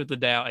benefit of the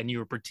doubt, and you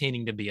were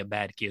pretending to be a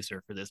bad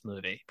kisser for this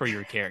movie for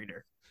your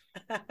character.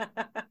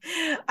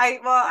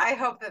 I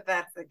hope that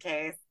that's the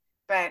case,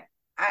 but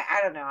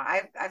I don't know.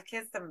 I've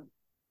kissed some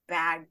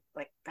bad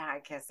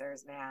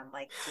kissers, man.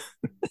 Like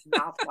just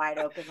mouth wide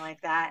open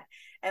like that,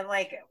 and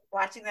like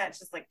watching that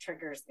just like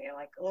triggers me.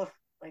 Like, oh,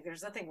 like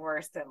there's nothing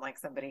worse than like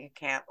somebody who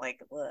can't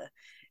like. Ugh.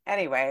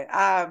 Anyway, but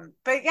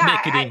I yeah,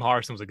 bet Kadeem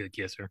Hardison was a good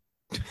kisser.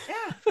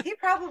 yeah, he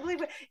probably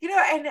would.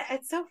 And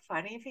it's so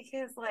funny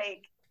because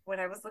like when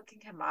I was looking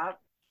him up,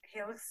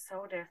 he looks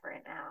so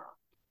different now.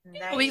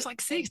 Oh, he's 90,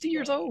 like 60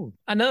 years 68. old.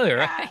 I know, Yeah.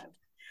 right?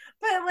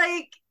 But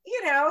like,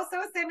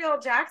 so is Samuel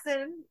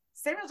Jackson.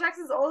 Samuel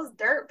Jackson's old as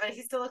dirt, but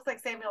he still looks like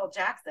Samuel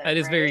Jackson, That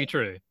is very right?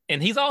 true.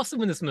 And he's also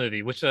in this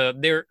movie, which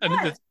they're I mean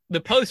Yeah. the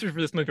posters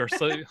for this movie are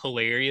so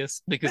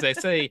hilarious because they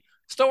say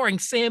starring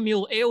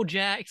Samuel L.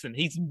 Jackson.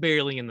 He's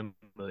barely in the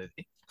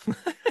movie.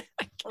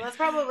 Well, that's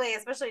probably,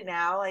 especially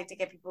now, like to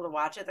get people to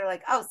watch it, they're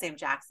like, oh, Sam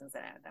Jackson's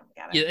in it. Then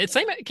we got Yeah, it.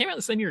 it came out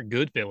the same year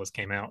Goodfellas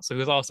came out, so he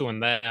was also in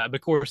that. But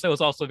of course, that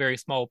was also a very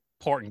small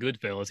part in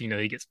Goodfellas.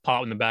 He gets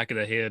popped in the back of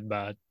the head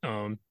by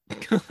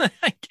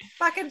like,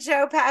 Fucking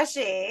Joe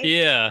Pesci,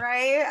 yeah,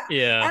 right?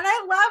 yeah, And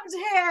I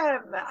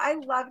loved him. I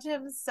loved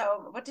him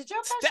so. What did Joe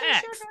Pesci shoot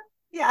Stacks. him?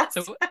 Yes.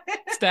 So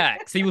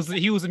Stacks, he was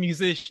a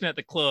musician at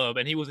the club,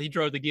 and he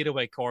drove the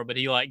getaway car, but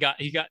he got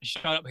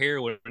shot up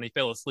heroin when he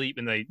fell asleep,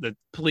 and the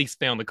police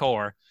found the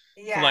car.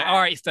 So like, all Yeah.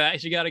 right,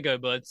 Stacks, you got to go,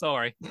 bud.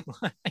 Sorry.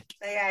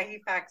 Yeah,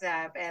 he fucked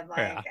up and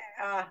Yeah,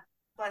 like,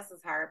 bless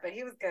his heart, but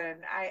he was good.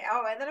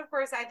 And then of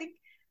course I think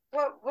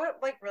what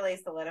like really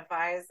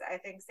solidifies I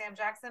think Sam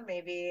Jackson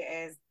maybe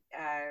is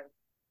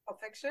Pulp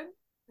Fiction.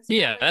 Is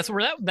yeah, probably that's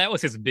where that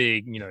was his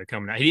big,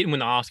 coming out. He didn't win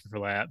the Oscar for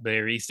that,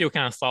 but he's still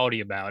kind of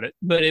salty about it.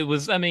 But it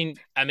was,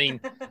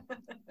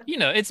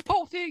 it's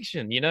Pulp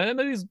Fiction. That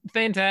movie's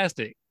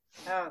fantastic,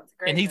 Oh, it's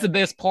a and great he's the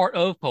best movie. part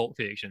of Pulp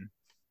Fiction.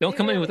 Don't He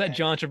come in with really that is.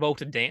 John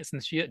Travolta dancing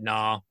shit.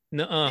 Nah,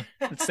 nuh-uh.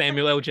 It's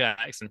Samuel L.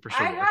 Jackson for I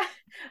sure. have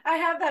I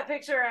have that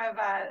picture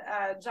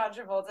of John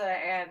Travolta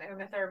and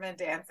Uma Thurman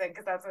dancing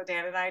because that's what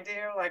Dan and I do.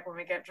 Like when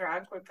we get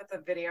drunk, we put the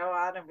video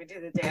on and we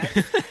do the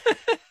dance.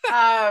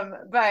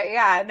 But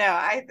yeah,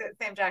 no,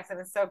 Sam Jackson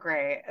is so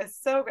great.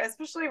 It's so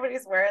especially when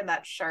he's wearing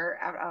that shirt.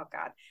 Oh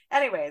God.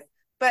 Anyways,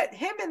 but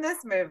him in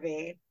this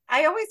movie,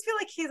 I always feel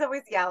like he's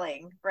always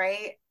yelling,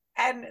 right?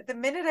 And the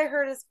minute I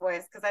heard his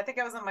voice, because I think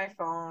I was on my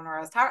phone or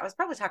I was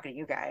probably talking to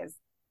you guys.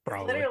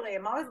 Because Probably. literally,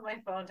 I'm always on my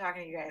phone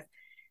talking to you guys,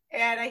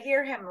 and I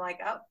hear him like,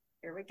 "Oh,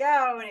 here we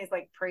go," and he's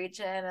like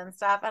preaching and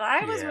stuff. And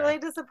I was Yeah. really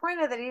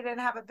disappointed that he didn't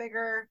have a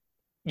bigger.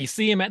 You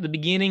see him at the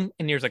beginning,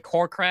 and there's a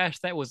car crash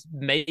that was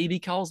maybe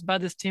caused by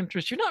this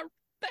temptress. You're not.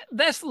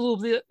 That's a little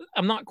bit.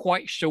 I'm not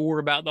quite sure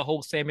about the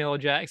whole Samuel L.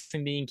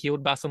 Jackson being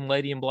killed by some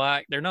lady in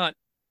black. They're not.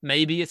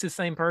 Maybe it's the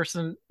same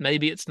person.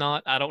 Maybe it's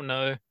not. I don't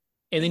know.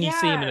 And then you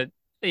see him in Yeah,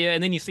 a yeah,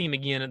 and then you see him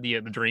again at the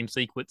dream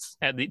sequence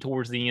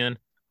towards the end,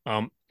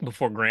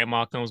 before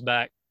Grandma comes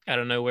back out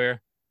of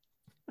nowhere.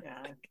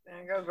 yeah.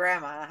 Go,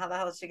 grandma. How the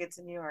hell did she get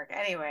to New York?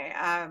 Anyway,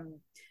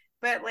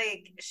 but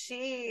like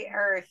she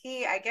or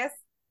he, I guess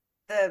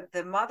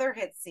the mother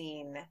had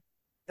seen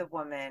the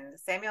woman.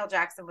 Samuel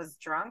Jackson was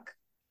drunk,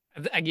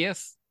 I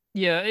guess.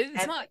 Yeah, it's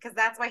and not. because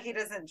that's why he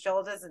doesn't.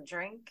 Joel doesn't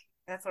drink.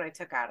 That's what I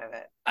took out of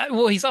it.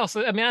 Well, he's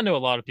also. I mean, I know a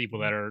lot of people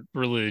that are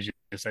religious.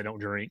 They don't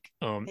drink.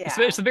 Yeah.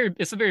 It's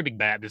a very big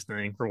Baptist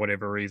thing for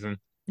whatever reason.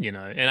 And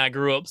I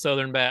grew up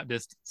Southern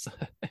Baptist. So,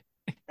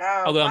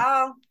 Oh although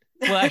well.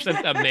 well, actually,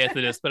 I'm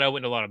Methodist, but I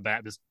went to a lot of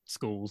Baptist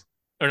schools,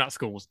 or not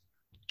schools,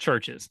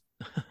 churches.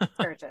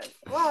 Churches.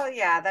 Well,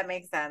 yeah, that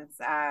makes sense.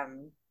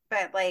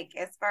 But like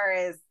as far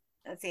as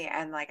let's see,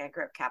 and like I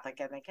grew up Catholic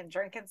and they can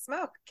drink and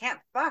smoke. Can't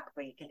fuck,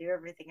 but you can do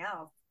everything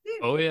else.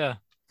 Oh yeah,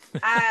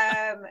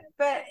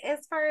 But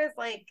as far as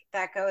like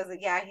that goes,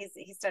 yeah,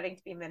 he's studying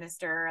to be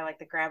minister, like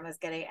the grandma's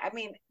getting I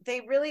mean,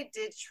 they really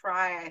did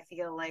try, I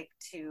feel like,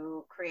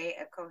 to create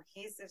a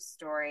cohesive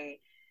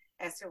story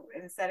as to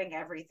in setting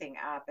everything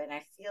up. And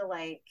I feel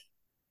like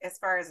as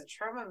far as a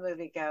trauma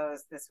movie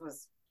goes, this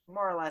was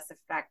more or less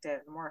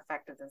effective, more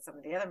effective than some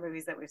of the other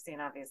movies that we've seen,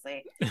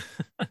 obviously.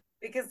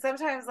 Because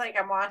sometimes like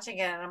I'm watching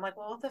it and I'm like,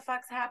 well, what the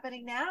fuck's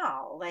happening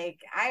now? Like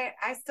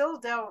I still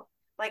don't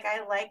like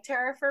I like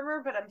Terra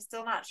Firmer, but I'm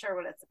still not sure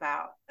what it's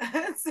about.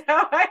 So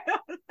I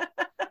don't.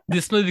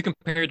 this movie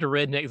compared to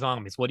Redneck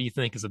Zombies, what do you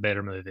think is a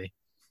better movie?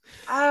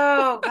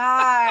 Oh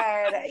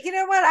God. You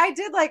know what? I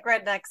did like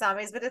Redneck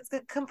Zombies, but it's a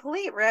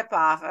complete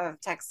ripoff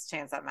of Texas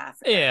Chainsaw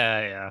Massacre,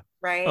 Yeah, yeah.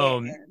 right?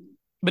 Um,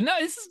 but no,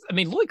 this is. I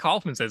mean, Lloyd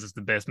Kaufman says it's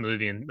the best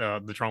movie in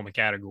the trauma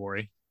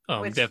category.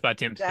 Which Death by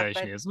Death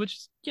Temptation by is, which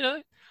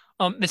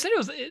they said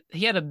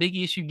he had a big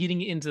issue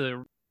getting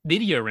into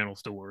video rental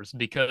stores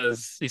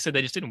because he said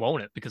they just didn't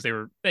want it because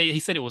he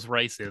said it was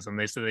racism.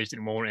 They said they just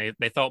didn't want it.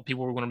 They thought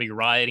people were going to be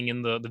rioting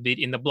in the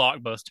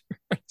blockbusters.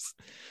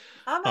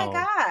 Oh my um,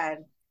 God.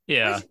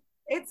 yeah. Which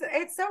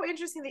it's so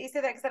interesting that you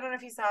say that because I don't know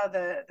if you saw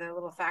the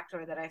little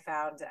factoid that I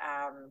found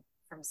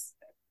from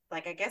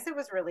like I guess it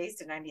was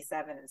released in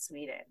 '97 in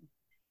Sweden,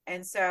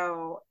 and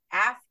so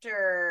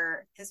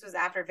after this was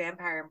after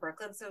Vampire in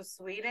Brooklyn, so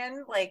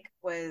Sweden like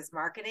was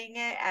marketing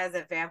it as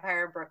a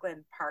Vampire in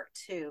Brooklyn Part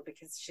Two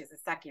because she's a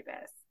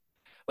succubus.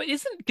 But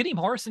isn't Kadeem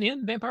Harrison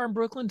in Vampire in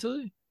Brooklyn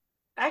too?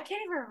 I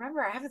can't even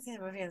remember. I haven't seen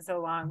the movie in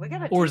so long. We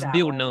gotta Or do is that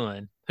Bill one.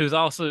 Nunn, who's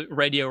also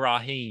Radio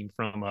Raheem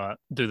from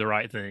Do the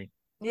Right Thing?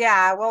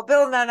 Yeah, well,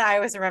 Bill Nunn, I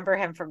always remember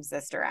him from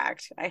Sister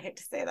Act. I hate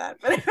to say that,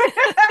 but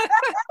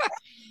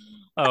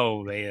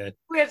Oh man.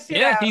 which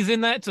Yeah, he's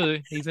in that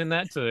too. He's in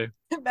that too.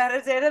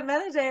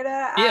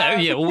 metadata. Yeah,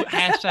 yeah. Well,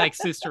 hashtag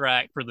Sister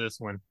Act for this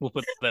one. We'll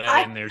put that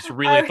I, in there to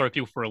really I throw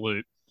people for a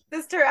loop.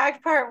 Sister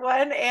Act Part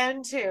 1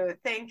 and 2.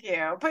 Thank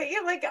you. But yeah,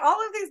 like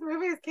all of these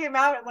movies came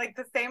out at like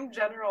the same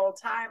general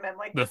time, and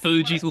like The this is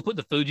what. Fugees. We'll put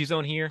the Fugees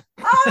on here.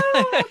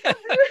 Oh,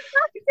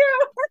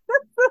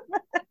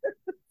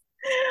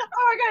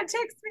 oh my god, it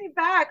takes me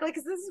back. Like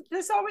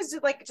this always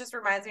just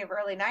reminds me of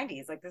early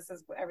 '90s. Like this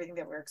is everything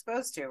that we're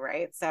exposed to,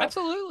 right? So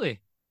Absolutely.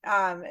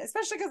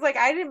 especially because like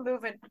I didn't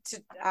move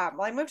into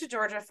well, I moved to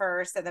Georgia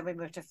first and then we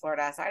moved to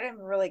Florida, so I didn't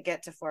really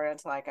get to Florida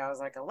until like I was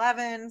like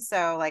 11.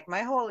 So like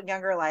my whole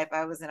younger life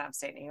I was in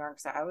upstate New York,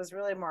 so I was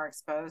really more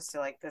exposed to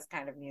like this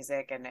kind of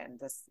music and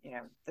this,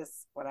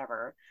 this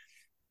whatever.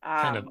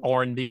 Kind of um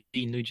R&B,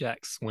 New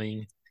Jack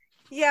Swing.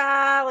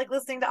 yeah, like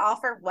listening to All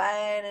for One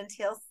and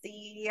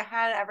TLC. I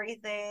had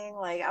everything.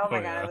 Like, oh Oh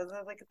my god, yeah. it was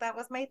like that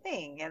was my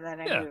thing. And then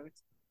I Yeah. moved.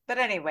 But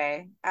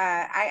anyway,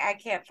 I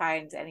can't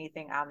find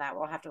anything on that.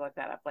 We'll have to look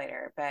that up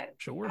later. But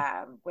Sure.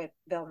 with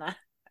Bill Nye.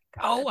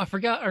 God. Oh, I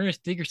forgot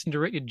Ernest Dickerson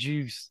directed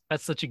Juice.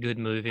 That's such a good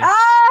movie.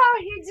 Oh,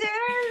 he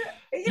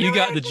did. You You know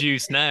got what? the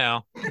juice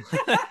now.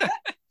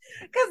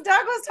 Because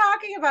Doug was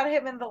talking about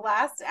him in the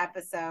last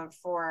episode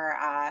for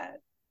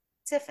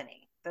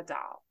Tiffany, the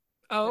doll,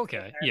 Oh, with okay.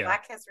 Hitler. Yeah.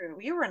 Black History.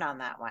 You weren't on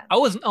that one. I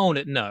wasn't on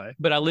it, no,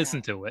 but I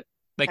listened No. to it.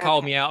 They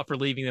called Okay. me out for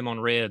leaving them on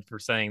red for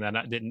saying that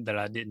I didn't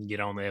get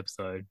on the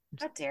episode.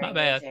 How dare My you,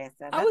 bad. Jason?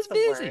 I That's was the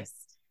busy.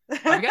 worst.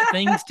 I've got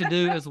things to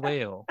do as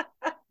well.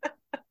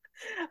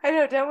 I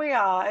know, don't we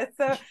all? It's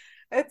so,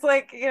 it's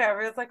like,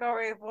 it's like,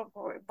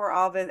 oh, we're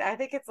all busy. I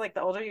think it's like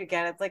the older you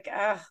get, it's like,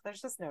 oh,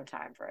 there's just no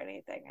time for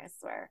anything, I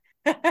swear.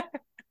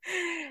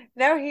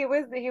 No, he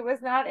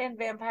was not in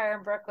Vampire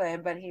in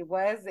Brooklyn, but he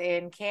was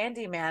in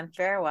Candyman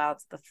Farewell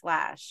to the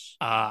Flash.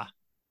 Ah,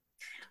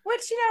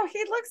 Which,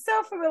 he looks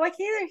so familiar. Like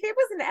he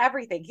was in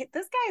everything.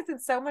 This guy is in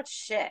so much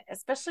shit,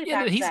 especially yeah,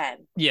 no, back he's then.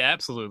 yeah,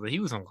 absolutely. He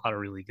was on a lot of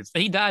really good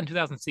stuff. He died in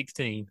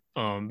 2016.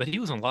 But he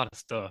was on a lot of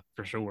stuff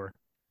for sure.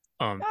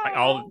 Like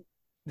all Oh,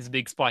 this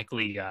big Spike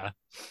Lee guy.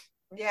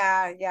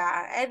 yeah,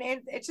 yeah. And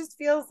it just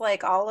feels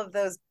like all of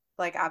those,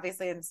 like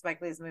obviously in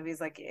Spike Lee's movies,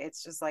 like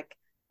it's just like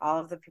all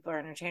of the people are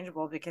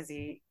interchangeable because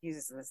he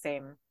uses the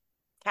same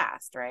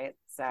cast, right?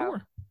 So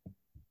Sure.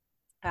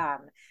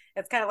 um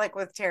it's kind of like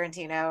with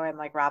Tarantino and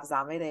like Rob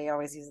Zombie, they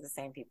always use the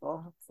same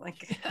people. It's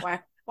like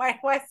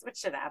why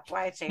switch it up?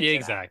 Why Yeah, change it up?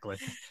 exactly.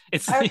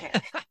 It's Okay.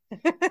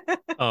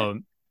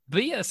 um,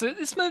 but yeah, so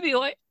this movie,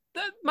 like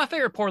my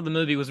favorite part of the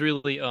movie was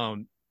really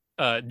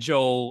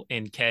Joel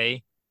and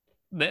Kay.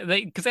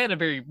 They because they had a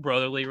very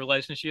brotherly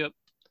relationship.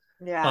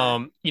 Yeah.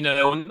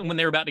 When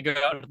they were about to go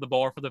out to the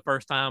bar for the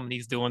first time and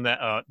he's doing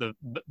that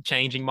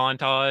changing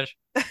montage,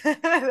 That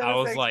I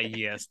was was like, like,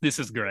 yes, this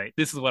is great.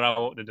 This is what I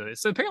want to do.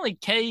 So apparently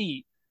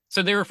Kay,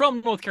 so they were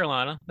from North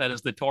Carolina, that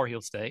is the Tar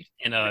Heel state,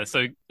 and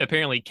so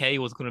apparently Kay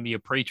was going to be a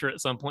preacher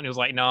at some point. He was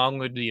like, no, I'm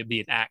going to be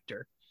an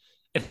actor,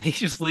 and he's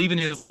just leaving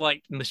his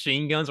like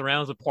machine guns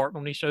around his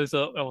apartment when he shows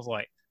up. I was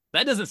like,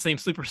 that doesn't seem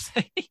super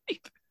safe.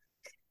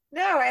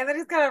 no, and then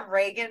he's got a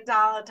Reagan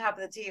doll on top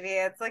of the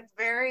TV. It's like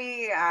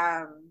very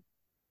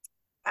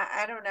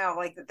I don't know,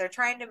 like they're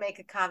trying to make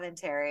a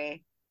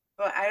commentary,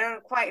 but I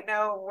don't quite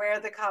know where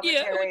the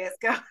Yeah, commentary is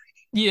going.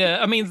 yeah.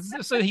 I mean,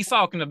 so he's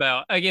talking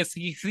about. I guess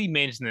he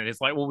mentioned it. It's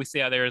like what we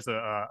see out there is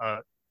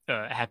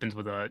happens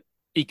with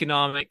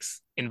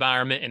economics,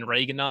 environment, and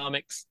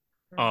Reaganomics.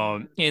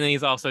 And then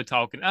he's also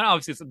talking, and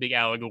obviously it's a big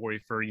allegory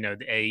for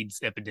the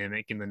AIDS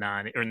epidemic in the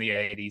 '90s or in the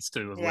 '80s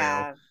too as well,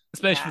 Yeah.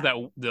 especially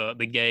for Yeah.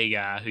 the gay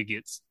guy who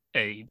gets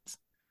AIDS.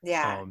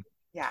 Yeah. Um,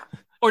 Yeah.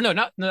 or no,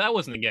 that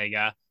wasn't the gay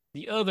guy.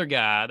 The other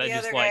guy that The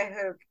just other like guy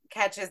who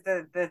catches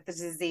the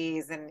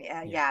disease, and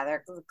yeah, yeah,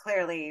 they're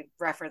clearly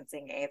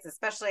referencing AIDS,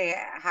 especially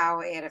how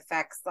it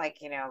affects like,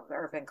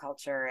 urban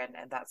culture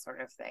and that sort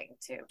of thing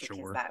too, because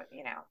sure. that,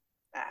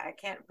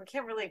 we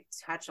can't really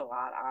touch a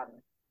lot on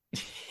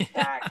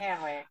that,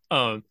 can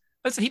we?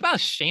 Let's see, he buys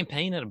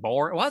champagne at a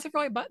bar. Why is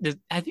everybody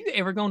have you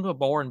ever gone to a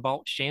bar and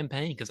bought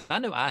champagne? Because I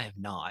know I have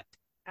not.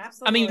 I mean,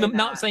 Absolutely I'm not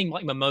not. saying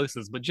like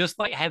mimosas, but just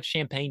like have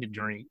champagne to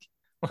drink.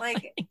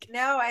 Like,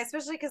 no,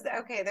 especially because,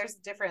 okay, there's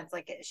a difference.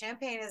 Like,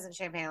 champagne isn't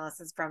champagne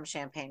unless it's from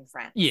Champagne,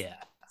 France. Yeah,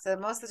 So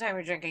most of the time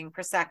you're drinking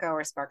Prosecco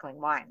or sparkling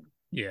wine.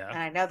 yeah. And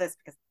I know this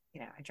because,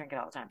 I drink it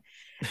all the time.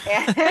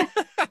 And,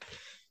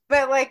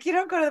 but like, you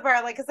don't go to the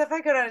bar, like, because if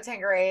I go down to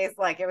Tanqueray's,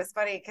 like, it was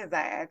funny because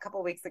a couple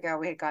of weeks ago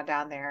we had gone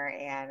down there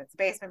and it's a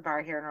basement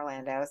bar here in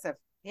Orlando. So,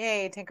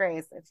 yay,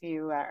 Tanqueray's, if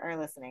you are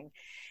listening.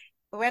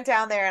 We went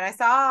down there and I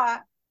saw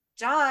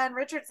John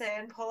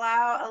Richardson pull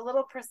out a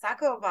little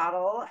Prosecco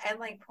bottle and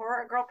like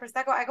pour a girl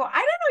Prosecco. I go, I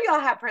didn't know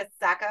y'all have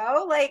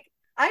Prosecco. Like,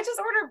 I just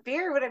order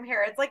beer when I'm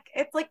here.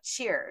 It's like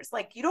Cheers.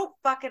 Like, you don't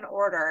fucking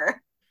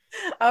order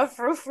a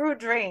frou-frou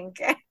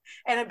drink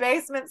in a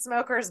basement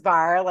smokers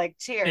bar like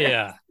Cheers.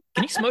 Yeah.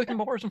 Can you smoke in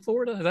bars in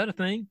Florida? Is that a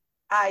thing?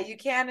 You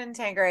can in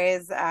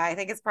Tanqueray's. I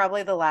think it's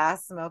probably the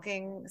last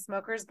smoking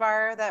smokers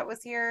bar that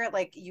was here.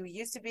 Like, you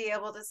used to be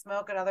able to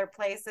smoke at other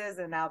places,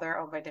 and now they're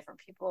owned by different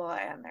people.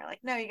 And they're like,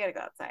 no, you got to go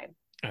outside.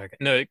 Okay.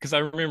 No, because I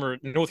remember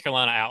North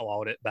Carolina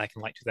outlawed it back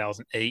in like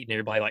 2008, and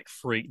everybody like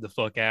freaked the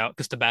fuck out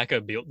because tobacco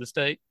built the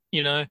state,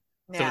 you know?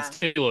 So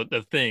it's Yeah. still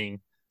a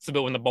thing. So,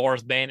 but when the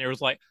bar's banned, it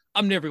was like,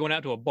 I'm never going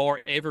out to a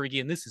bar ever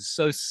again. This is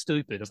so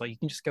stupid. It's like you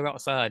can just go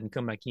outside and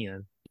come back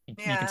in. You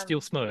can Yeah.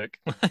 still smoke.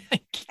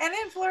 And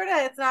in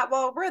Florida, it's not,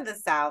 well, we're in the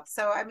South.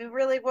 So, I mean,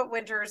 really, what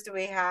winters do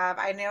we have?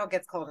 I know it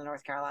gets cold in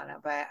North Carolina,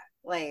 but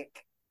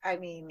like, I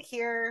mean,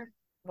 here,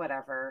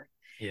 whatever.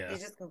 Yeah. You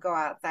just can go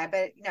outside.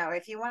 But,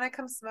 if you want to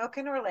come smoke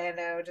in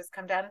Orlando, just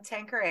come down to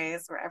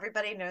Tanqueray's where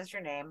everybody knows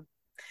your name.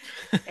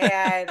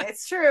 And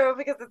it's true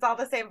because it's all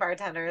the same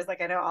bartenders.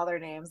 Like I know all their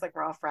names. Like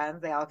we're all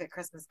friends. They all get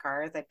Christmas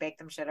cards. I bake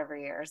them shit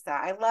every year. So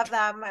I love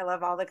them. I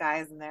love all the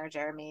guys in there.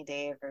 Jeremy,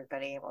 Dave,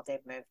 everybody. Well, Dave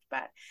moved,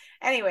 but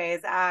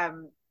anyways,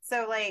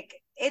 so like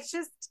it's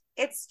a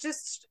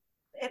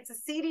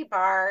seedy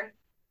bar,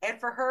 and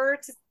for her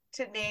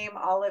to name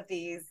all of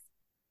these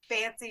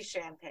fancy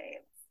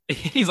champagnes.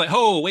 He's like,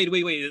 oh, wait,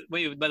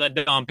 about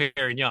that Dom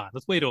Perignon.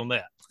 Let's wait on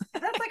that.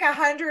 That's like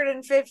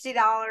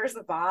 $150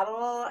 a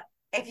bottle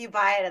if you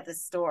buy it at the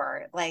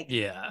store. Like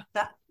Yeah.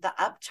 the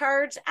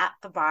upcharge at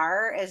the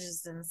bar is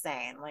just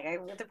insane. Like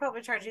they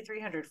probably charge you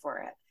 $300 for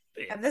it.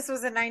 Yeah. And this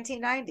was in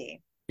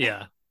 1990.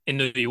 Yeah. In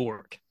New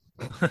York.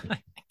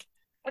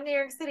 In New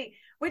York City.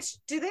 Which,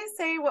 do they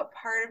say what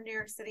part of New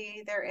York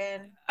City they're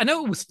in? I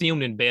know it was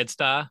filmed in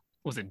Bed-Stuy.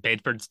 Was it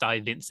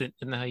Bedford-Stuy, Vincent?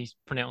 Isn't that how you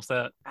pronounce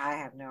that? I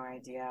have no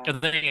idea. I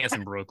think it's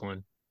in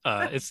Brooklyn.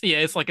 It's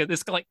like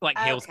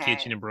Hell's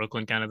Kitchen in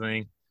Brooklyn kind of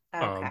thing.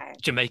 Okay.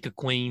 Jamaica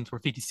Queens, where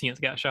 50 Cent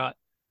got shot.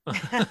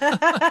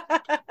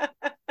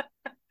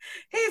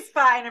 He's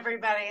fine,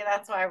 everybody.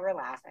 That's why we're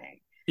laughing.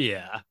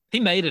 Yeah, he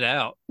made it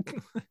out.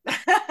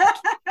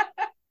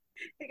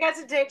 He got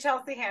to date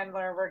Chelsea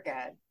Handler. We're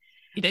good.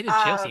 He dated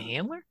Chelsea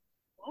Handler?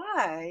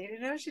 Why? You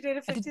didn't know she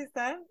dated 50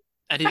 Cent?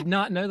 I did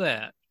not know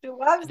that. She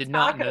loves I did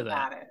not know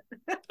about that.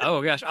 it.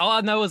 Oh gosh, all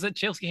I know is that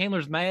Chelsea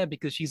Handler's mad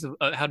because she's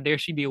how dare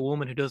she be a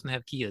woman who doesn't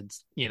have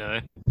kids? You know.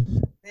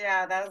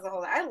 Yeah, that was the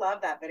whole. I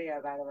love that video,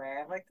 by the way.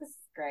 I'm like, this is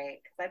great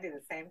because I do the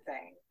same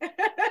thing.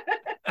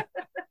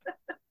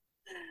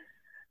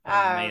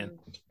 Man.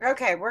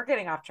 Okay, we're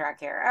getting off track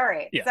here. All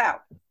right, yeah.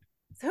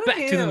 So who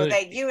knew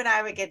that you and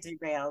I would get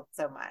derailed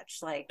so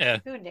much? Like,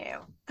 who knew?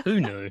 Who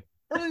knew?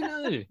 Who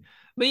knew?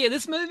 But yeah,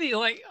 this movie,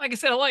 like I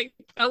said, I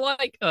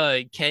like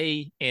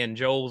Kay and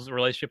Joel's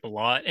relationship a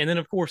lot, and then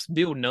of course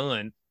Bill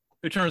Nunn,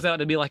 who turns out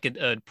to be like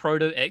a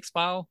proto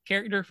X-File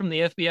character from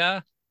the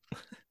FBI.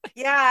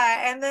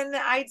 Yeah, and then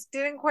I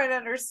didn't quite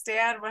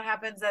understand what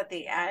happens at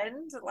the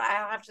end.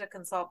 I'll have to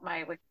consult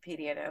my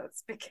Wikipedia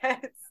notes because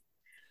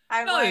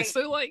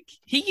so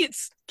he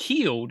gets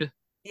killed.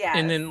 Yeah.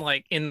 And then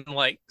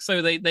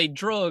so they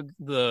drug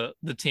the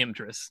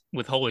temptress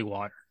with holy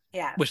water.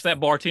 Yeah. Which that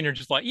bartender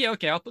just like, yeah,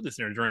 okay, I'll put this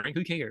in a drink.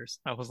 Who cares?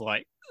 I was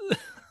like,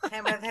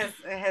 and with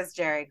his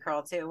Jerry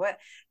curl too.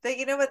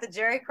 You know what? The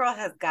Jerry curl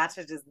has got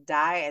to just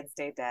die and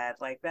stay dead.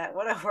 Like that.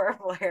 What a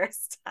horrible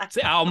hairstyle.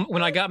 See,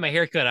 when I got my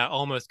haircut, I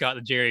almost got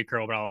the Jerry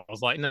curl, but I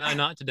was like, no,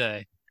 not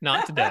today.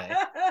 Not today.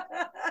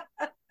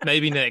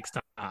 Maybe next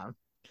time.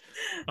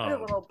 A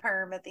little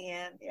perm at the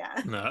end,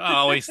 yeah. No, I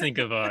always think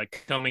of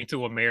Coming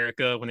to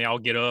America when they all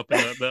get up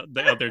and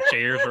the other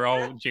chairs are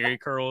all Jerry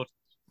curled.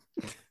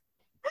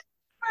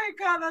 My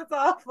God, that's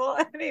awful.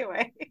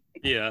 Anyway.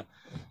 Yeah.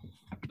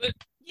 But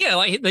yeah,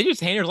 like they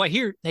just handed like,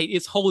 here, hey,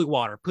 it's holy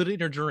water. Put it in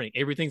her drink.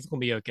 Everything's gonna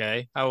be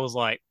okay. I was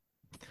like,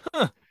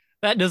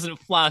 that doesn't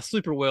fly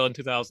super well in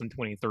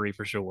 2023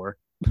 for sure.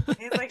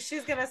 He's like,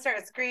 she's gonna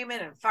start screaming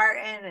and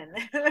farting,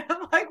 and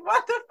I'm like,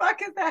 what the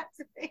fuck is that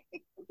to me?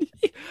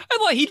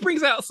 And like he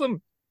brings out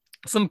some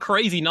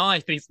crazy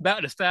knife and he's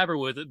about to stab her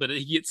with it, but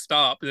he gets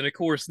stopped. And then of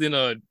course,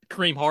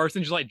 Kareem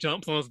Hardison just like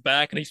jumps on his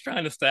back and he's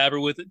trying to stab her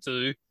with it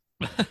too.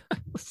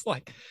 It's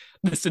like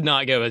this did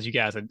not go as you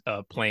guys had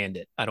planned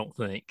it. I don't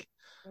think.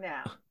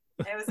 No,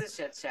 it was a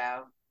shit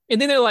show.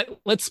 And then they're like,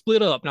 let's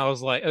split up. And I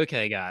was like,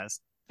 okay, guys,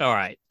 all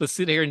right, let's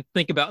sit here and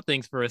think about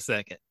things for a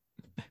second.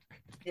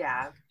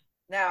 Yeah.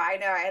 No, I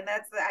know, and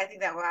I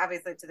think that was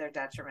obviously to their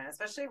detriment,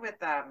 especially with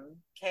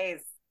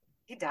Kay's.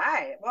 He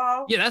died.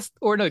 Well, yeah,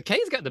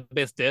 Kay's got the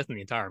best death in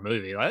the entire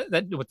movie. Like,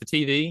 that with the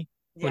TV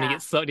when he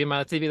gets sucked in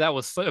by the TV, that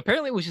was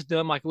apparently it was just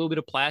done like a little bit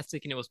of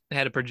plastic and it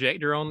had a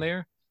projector on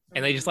there,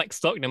 and they just like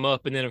sucked him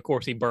up, and then of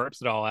course he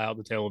burps it all out of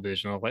the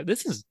television. I was like,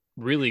 this is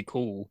really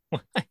cool.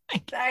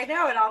 I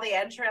know, and all the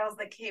entrails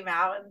that came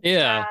out and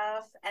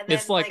stuff. And then,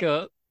 it's like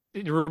it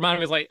reminded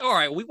me, it's like, all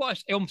right, we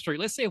watched Elm Street.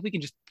 Let's see if we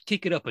can just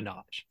kick it up a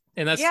notch.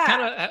 And that's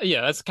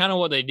that's kind of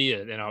what they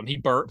did. And he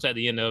burps at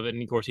the end of it,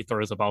 and of course he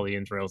throws up all the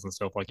entrails and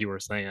stuff, like you were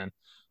saying.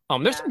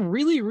 There's some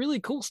really, really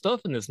cool stuff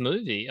in this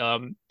movie.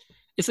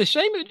 It's a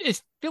shame I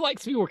feel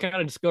like people were kind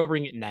of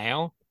discovering it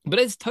now, but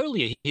it's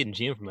totally a hidden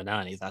gem from the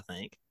 90s, I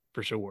think,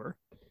 for sure.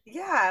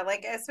 Yeah,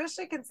 like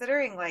especially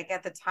considering like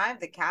at the time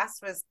the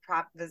cast was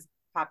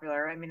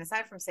popular. I mean,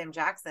 aside from Sam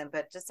Jackson,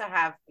 but just to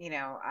have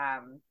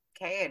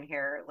Kay in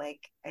here,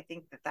 like I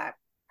think that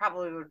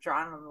probably would have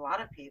drawn a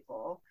lot of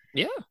people.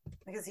 Yeah,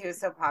 because he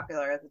was so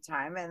popular at the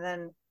time. And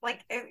then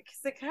like because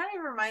it kind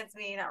of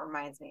not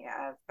reminds me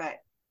of, but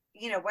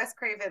Wes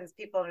Craven's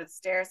People Under the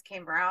Stairs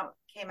came out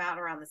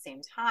around the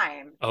same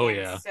time. Oh And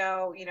yeah.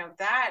 so,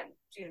 that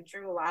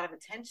drew a lot of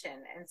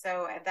attention. And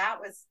so that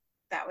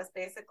was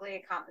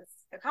basically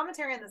a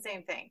commentary on the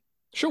same thing.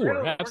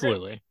 Sure,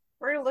 absolutely.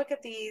 We're gonna look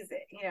at these,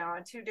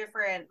 on two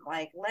different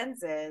like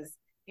lenses.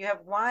 You have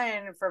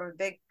one from a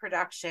big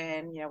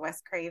production,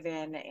 Wes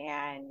Craven,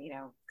 and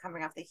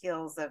coming off the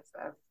heels of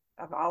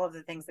all of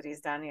the things that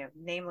he's done,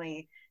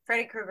 namely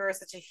Freddy Krueger is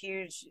such a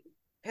huge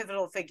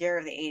pivotal figure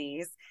of the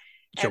 80s,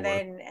 and Sure.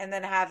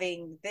 then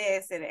having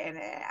this and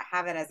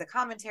have it as a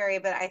commentary.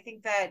 But I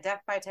think that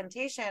Death by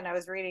Temptation, I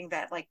was reading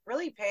that, like,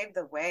 really paved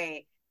the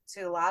way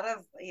to a lot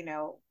of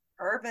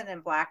urban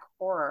and black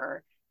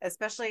horror,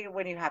 especially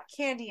when you have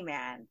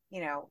Candyman,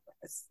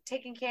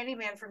 taking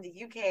Candyman from the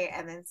UK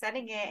and then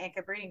setting it in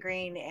Cabrini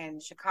Green in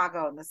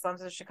Chicago, in the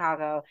slums of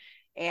Chicago,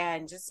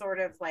 and just sort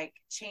of like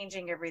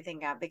changing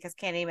everything up, because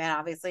Candyman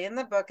obviously in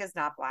the book is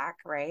not black,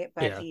 right?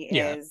 But Yeah. he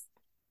Yeah. is,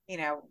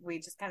 we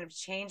just kind of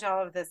change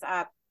all of this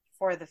up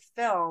for the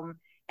film,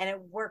 and it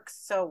works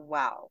so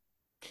well.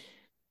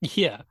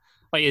 Yeah.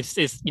 Like it's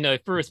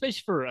for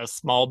especially for a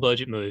small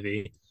budget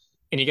movie,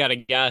 and you got a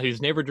guy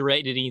who's never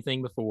directed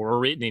anything before or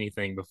written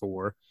anything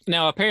before.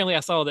 Now apparently I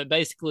saw that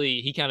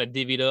basically he kind of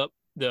divvied up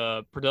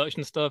the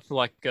production stuff for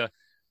like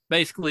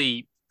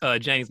basically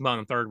James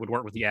Bond III would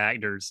work with the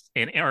actors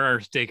and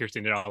Ernest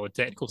Dickerson did all the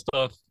technical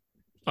stuff.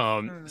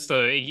 Mm.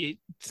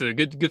 So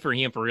good for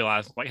him for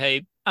realizing like,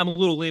 hey, I'm a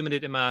little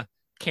limited in my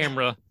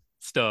camera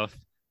stuff,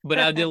 but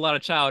I did a lot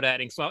of child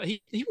acting. So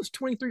he was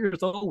 23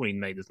 years old when he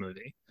made this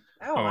movie.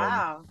 Oh,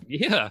 wow.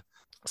 Yeah.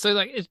 So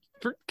like,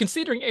 for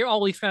considering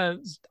all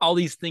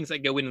these things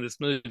that go into this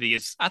movie,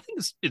 I think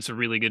it's a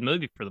really good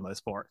movie for the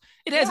most part.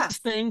 It has Yeah. its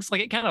things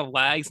like it kind of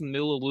lags in the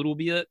middle a little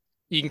bit.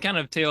 You can kind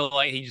of tell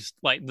like he just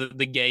like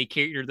the gay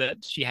character that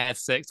she has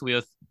sex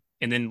with,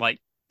 and then like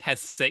has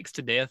sex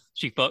to death.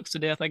 She fucks to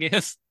death, I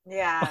guess.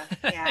 Yeah.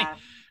 Yeah.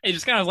 It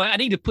just kind of like I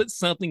need to put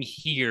something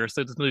here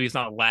so this movie's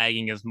not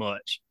lagging as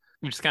much,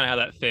 which is kind of how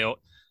that felt.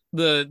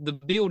 The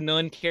Bill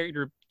Nunn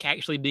character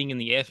actually being in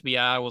the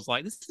FBI was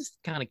like this just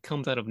kind of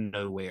comes out of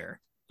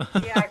nowhere.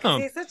 Yeah,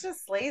 because he's such a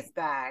sleaze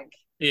bag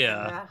in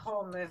Yeah, the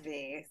whole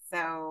movie.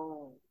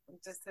 So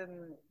just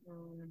in,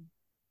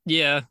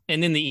 yeah,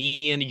 and in the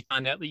end, you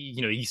find out that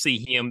you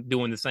see him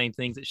doing the same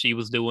things that she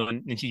was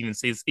doing, and she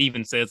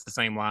even says the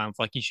same lines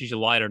like you should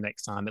light her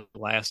next time it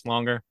lasts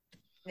longer.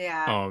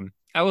 yeah.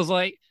 I was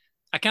like,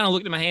 I kind of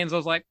looked at my hands. I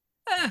was like,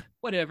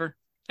 whatever.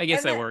 I guess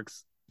And that then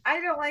works. I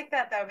don't like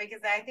that though,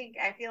 because I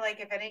feel like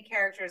if any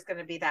character is going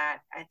to be that,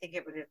 I think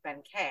it would have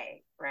been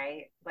Kay,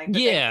 right? Like, but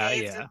then Yeah, Kay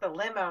is yeah. just the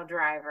limo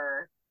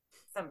driver,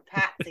 some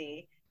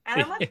patsy,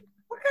 and I'm like,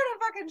 what kind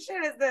of fucking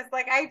shit is this?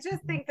 Like, I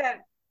just think that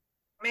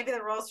maybe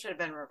the roles should have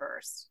been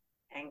reversed,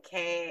 and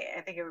Kay,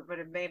 I think it would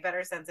have made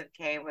better sense if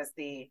Kay was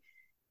the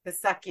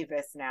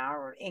succubus now,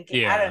 or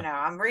incubus. I don't Yeah. know.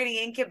 I'm reading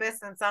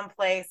incubus in some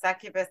place,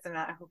 succubus, and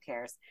who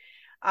cares?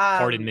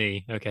 Pardon Um,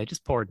 me. Okay,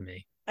 just pardon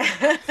me.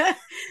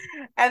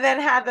 and then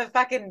have the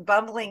fucking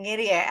bumbling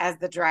idiot as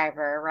the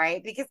driver,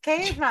 right? Because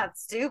Kay is not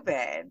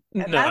stupid.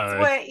 And that's No.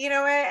 what,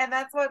 and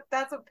that's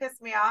what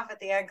pissed me off at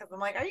the end, because I'm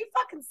like, are you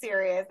fucking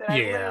serious? And I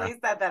Yeah. literally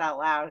said that out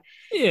loud.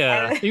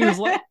 Yeah. And He was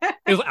like,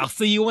 I'll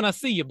see you when I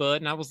see you,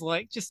 bud. And I was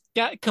like, just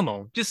come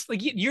on. Just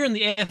like you're in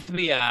the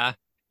FBI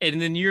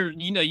and then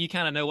you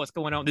kind of know what's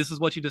going on. This is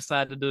what you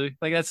decide to do.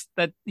 Like that's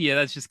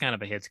just kind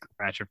of a head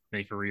scratcher for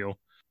me for real.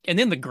 And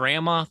then the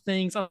grandma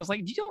things, I was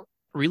like, you don't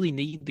really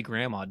need the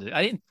grandma to.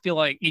 I didn't feel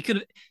like he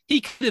could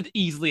have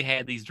easily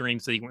had these dream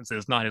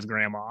sequences, not his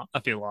grandma,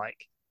 I feel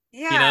like.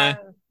 You know? yeah,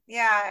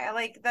 yeah,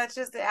 like that's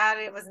just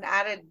added, it was an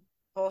added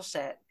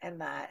bullshit in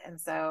that. And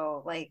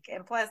so, like,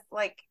 and plus,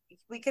 like,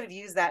 we could have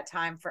used that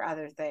time for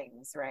other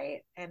things,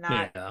 right? And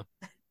Yeah.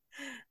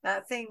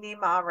 not seeing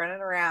Nima running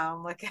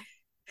around like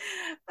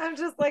I'm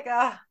just like,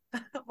 oh,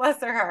 bless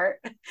her heart.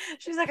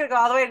 She's not gonna go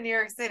all the way to New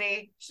York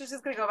City. She's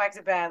just gonna go back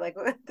to bed. Like,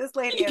 this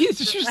lady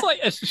is It's just like,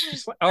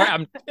 all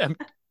right,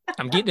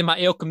 I'm getting in my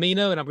El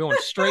Camino and I'm going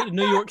straight to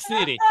New York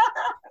City.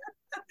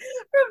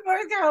 from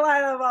North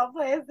Carolina of all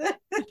places.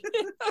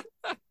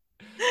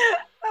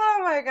 Oh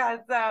my god.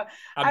 So I'm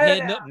I don't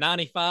heading know. up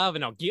 95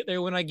 and I'll get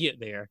there when I get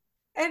there.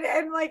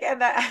 And like,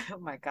 and that, oh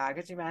my god,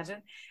 could you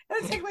imagine?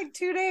 It would take like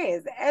 2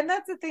 days. And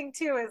that's the thing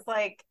too, is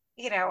like,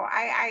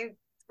 I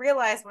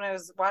realized when I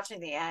was watching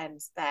the end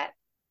that,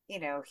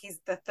 he's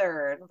the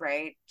third,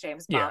 right?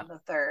 James Yeah. Bond the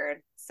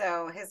third.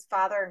 So his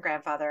father and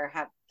grandfather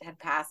had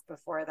passed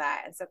before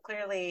that. And so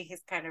clearly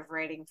he's kind of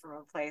writing from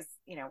a place,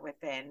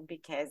 within,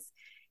 because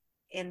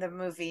in the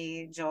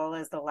movie Joel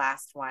is the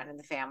last one in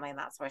the family, and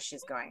that's why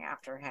she's going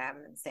after him.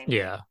 And same thing,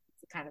 Yeah.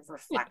 kind of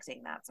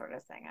reflecting that sort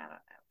of thing. I don't know,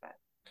 but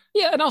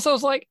Yeah. And also I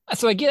was like,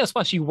 so I guess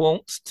why she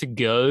wants to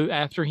go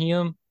after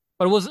him,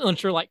 but I wasn't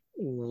unsure like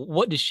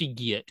what does she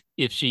get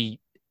if she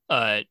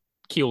uh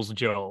kills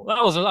Joel?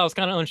 I was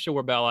kind of unsure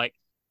about like,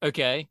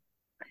 okay,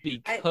 I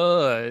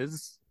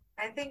because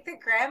I think the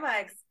grandma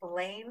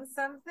explained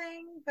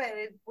something, but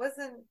it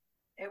wasn't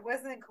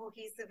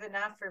cohesive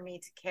enough for me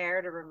to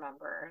care to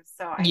remember.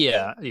 So I think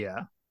yeah,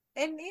 yeah.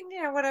 and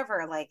you know,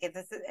 whatever. Like,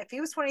 if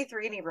he was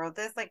 23 and he wrote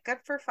this, like, good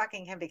for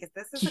fucking him because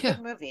this is a Yeah.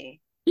 good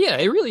movie. Yeah,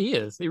 it Like, really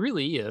is. It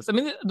really is. I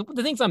mean,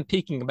 the things I'm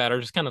picking about are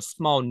just kind of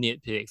small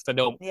nitpicks that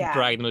don't yeah,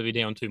 drag the movie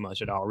down too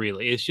much at all,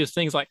 really. It's just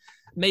things like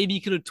maybe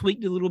you could have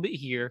tweaked a little bit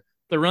here.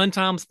 The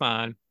runtime's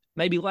fine.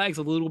 Maybe lags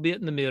a little bit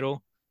in the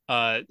middle.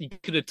 You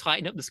could have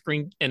tightened up the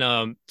screen,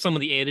 and some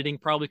of the editing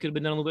probably could have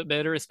been done a little bit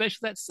better,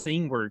 especially that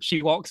scene where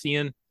she walks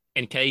in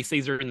and Kay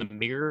sees her in the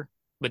mirror,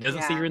 but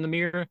doesn't see her yeah, in the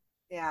mirror.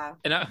 yeah.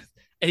 And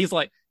and he's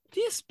like,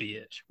 this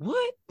bitch,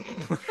 what?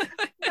 But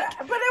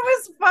it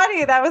was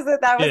funny. That was a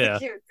Yeah.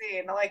 cute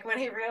scene. Like when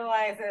he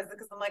realizes,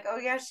 because I'm like, oh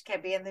yeah, she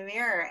can't be in the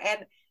mirror,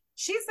 and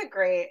she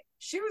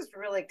was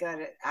really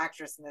good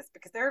actress in this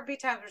because there would be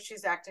times where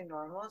she's acting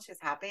normal and she's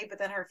happy, but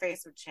then her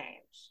face would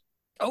change,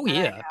 Oh and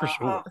I yeah, for go, oh,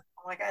 sure.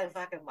 I'm like, I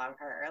fucking love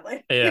her.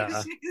 Like Yeah.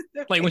 she's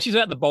Like when amazing. she's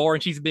at the bar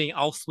and she's being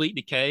all sweet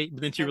to Kay,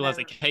 but then she And realizes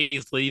then that Kay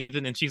is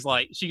leaving, and she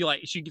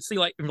can see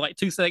like in like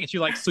 2 seconds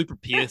she's like super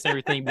pissed and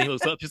everything. Then he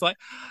looks up, she's like,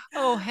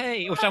 "Oh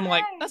hey," which I'm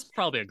like, oh, that's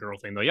probably a girl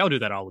thing though. Y'all do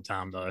that all the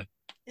time though.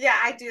 yeah,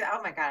 I do.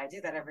 Oh my god, I do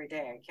that every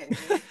day. Are you kidding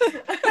me?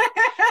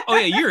 Oh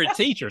yeah, you're a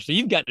teacher, so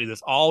you've got to do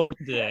this all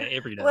day,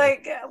 every day.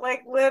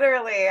 like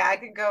literally, I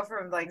can go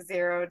from like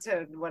 0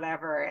 to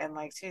whatever in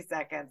like 2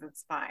 seconds.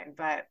 It's fine,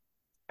 but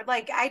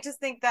like I just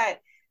think that,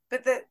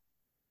 but the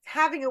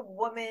having a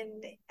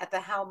woman at the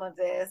helm of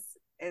this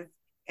is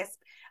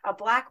a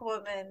black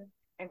woman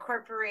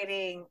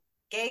incorporating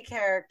gay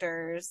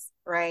characters,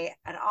 right?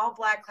 An all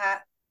black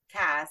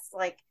cast.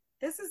 Like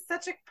this is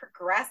such a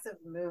progressive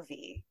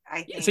movie,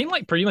 I Yeah, it seemed think.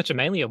 like pretty much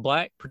mainly a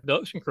black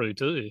production crew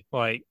too.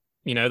 Like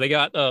they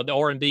got the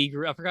R&B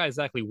group. I forgot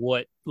exactly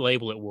what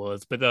label it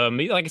was, but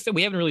like I said,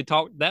 we haven't really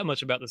talked that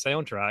much about the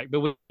soundtrack.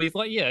 But we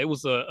thought, yeah, it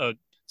was a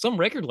some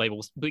record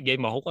labels gave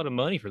him a whole lot of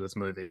money for this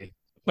movie,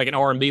 like an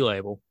R&B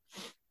label.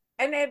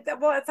 And it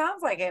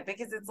sounds like it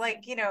because it's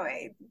like,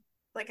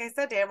 like I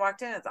said, Dan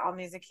walked in, it's all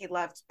music he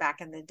loved back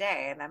in the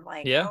day. And I'm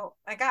like, Yeah, oh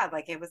my God,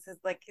 like it was his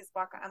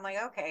walk. I'm like,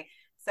 okay.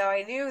 So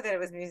I knew that it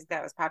was music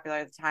that was popular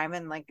at the time.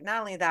 And like, not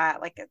only that,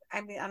 like,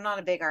 I mean, I'm not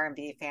a big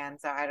R&B fan,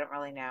 so I don't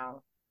really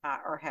know,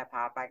 or hip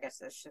hop, I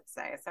guess I should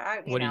say. So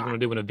what are you gonna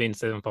do when Avenged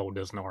Sevenfold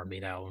does an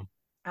R&B album?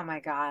 oh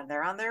my God,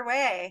 they're on their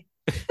way.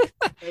 They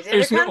did a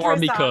There's no country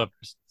R&B song.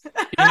 covers.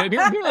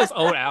 Remember those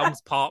old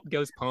albums, Pop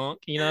Goes Punk?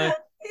 Avenged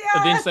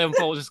Yeah.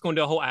 Sevenfold is just going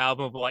to do a whole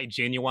album of like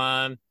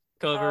genuine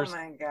Oh covers.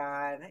 my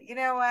God. You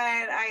know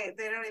what?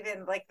 They don't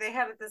even like they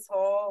had this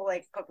whole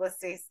like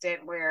publicity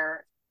stint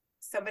where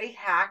somebody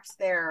hacked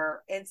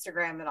their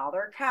Instagram and all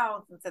their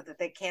accounts and said that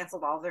they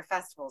canceled all their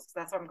festivals because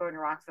that's why I'm going to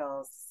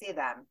Rockville to see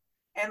them.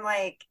 And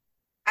like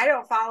I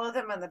don't follow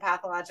them on the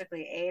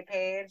Pathologically A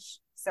page,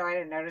 so I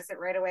didn't notice it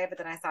right away, but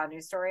then I saw a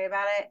news story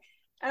about it.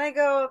 And I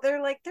go, they're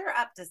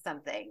up to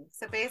something.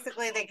 So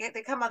basically they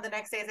come on the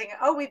next day saying,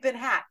 oh, we've been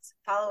hacked.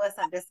 Follow us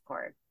on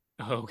Discord.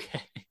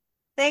 Okay.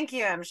 Thank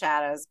you, M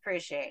Shadows.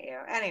 Appreciate you.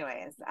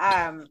 Anyways,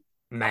 I'm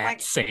Matt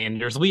like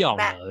Sanders, we all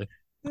Matt know.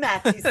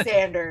 Matthew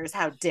Sanders.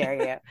 How dare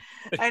you?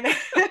 I know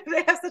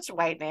they have such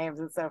white names.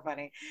 It's so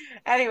funny.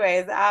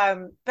 Anyways,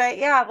 but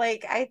yeah,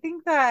 like I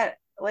think that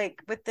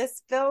like with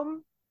this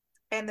film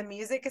and the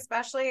music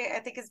especially, I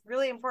think is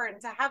really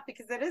important to have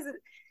because it is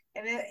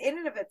in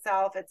and of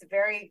itself, it's a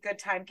very good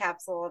time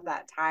capsule of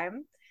that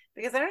time.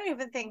 Because I don't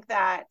even think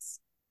that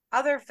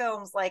other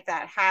films like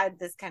that had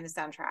this kind of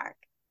soundtrack.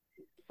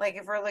 Like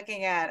if we're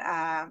looking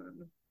at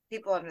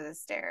People Under the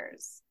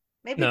Stairs,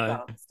 maybe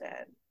No, Bones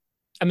did.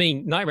 I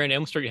mean Nightmare on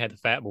Elm Street had the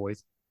Fat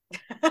Boys.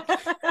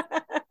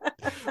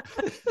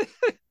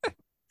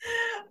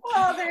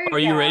 Well, there you Are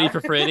you ready go.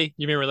 for Freddy?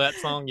 You remember that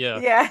song? Yeah.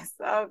 Yes.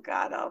 Oh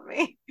God, help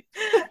me.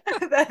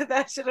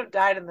 That should have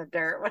died in the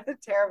dirt. What a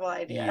terrible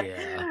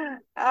idea.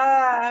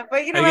 Yeah.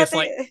 But you know I what? guess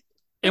like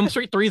Elm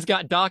Street 3's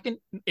got Dokken,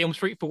 Elm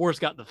Street 4's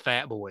got the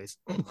Fat Boys.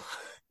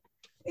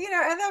 And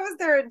that was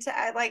their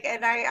intent. Like,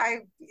 and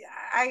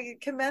I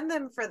commend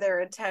them for their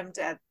attempt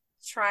at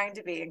trying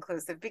to be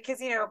inclusive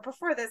because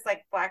before this,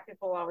 like black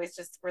people always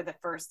just were the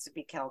first to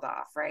be killed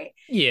off, right?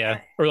 Yeah.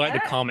 And, Or like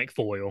and the I, comic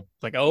foil.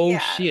 Like, oh yeah,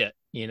 shit,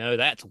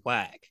 that's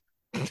whack.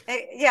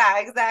 yeah,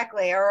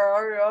 exactly.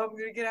 Or oh, I'm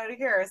gonna get out of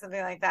here or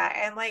something like that.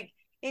 And like,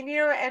 and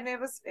it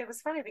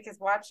was funny because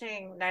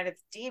watching Night of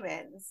the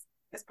Demons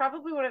is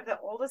probably one of the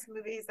oldest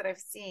movies that I've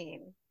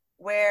seen.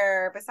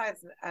 Where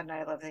besides A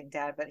Night of the Living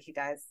Dead, but he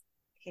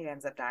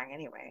ends up dying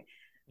anyway.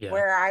 Yeah.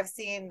 Where I've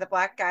seen the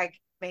black guy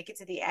make it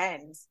to the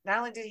end. Not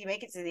only did he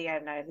make it to the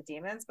end, Night of the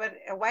Demons, but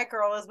a white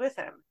girl is with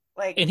him.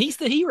 Like, And he's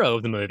the hero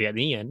of the movie at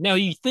the end. Now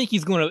you think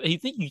he's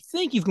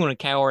gonna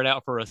cower it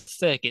out for a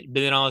second,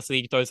 but then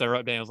honestly he throws that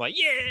right down. I was like,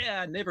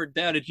 yeah, I never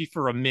doubted you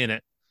for a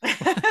minute. well,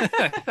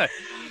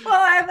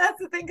 and that's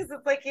the thing, because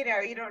it's like you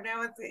don't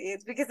know,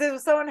 it's because it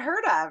was so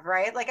unheard of,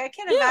 right? Like I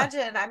can't Yeah.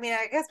 imagine. I mean,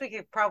 I guess we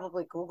could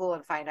probably Google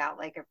and find out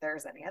like if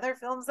there's any other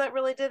films that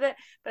really did it,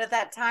 but at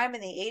that time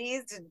in the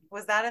 80s,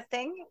 was that a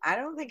thing? I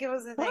don't think it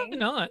was a Probably thing.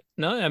 not.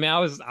 No, I mean I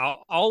was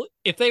all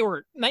if they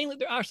were mainly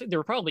actually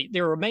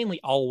they were mainly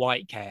all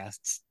white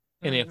casts.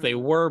 And if they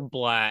Mm-hmm. were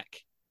black,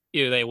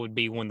 they would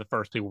be one of the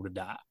first people to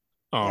die.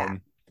 Yeah.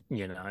 Um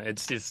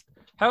It's just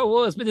how it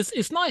was. But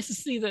it's nice to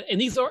see that. And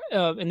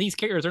these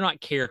characters are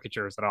not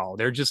caricatures at all.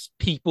 They're just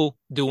people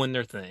doing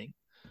their thing.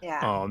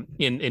 Yeah.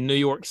 In New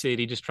York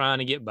City, just trying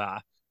to get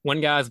by.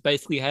 One guy's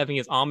basically having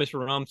his Amish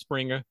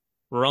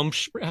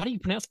how do you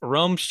pronounce it?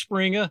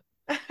 Rumspringa?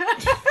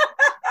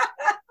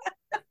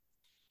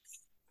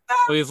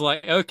 So he's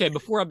like, okay,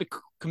 before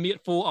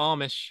commit full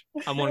Amish,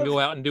 I'm gonna go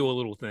out and do a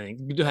little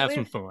thing, do have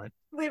some fun.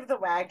 Leave the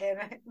wagon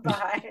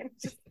behind.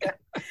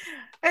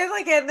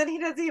 And then he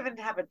doesn't even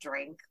have a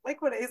drink.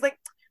 Like what? He's like,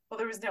 well,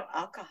 there was no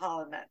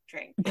alcohol in that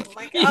drink. I'm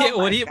like, oh Yeah,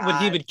 my when he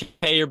God. would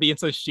Kay are being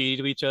so shitty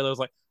to each other, I was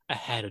like, I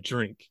had a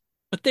drink,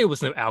 but there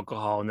was no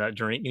alcohol in that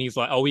drink. And he's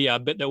like, oh yeah, I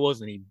bet there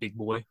wasn't any, big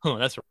boy. Huh,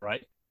 that's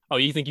right. Oh,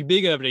 you think you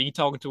big over there? You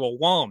talking to a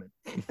woman?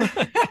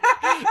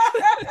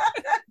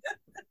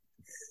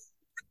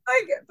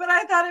 But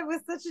I thought it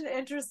was such an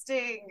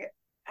interesting.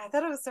 I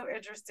thought it was so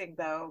interesting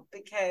though,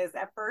 because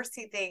at first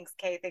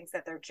Kay thinks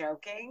that they're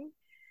joking,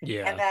 and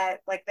Yeah, that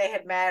like they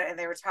had met and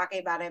they were talking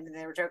about him and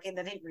they were joking.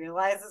 Then he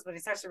realizes when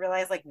he starts to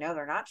realize like, no,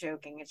 they're not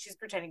joking, and she's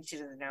pretending she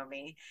doesn't know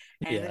me.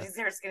 And then yeah, he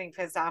starts getting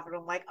pissed off, and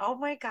I'm like, oh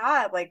my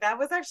God, like that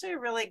was actually a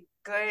really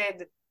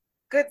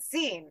good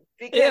scene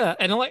because yeah.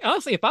 And like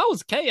honestly, if I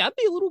was Kay, I'd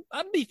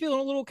be feeling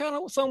a little kind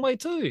of some way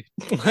too.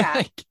 yeah,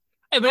 Like,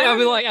 I mean, I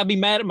don't. I'd be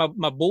mad at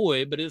my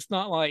boy, but it's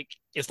not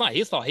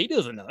his fault. He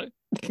doesn't know.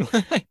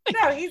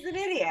 No, he's an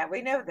idiot.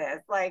 We know this.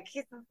 Like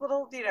he's this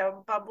little,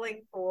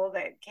 bumbling fool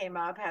that came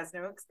up, has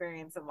no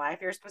experience in life.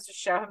 You're supposed to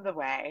show him the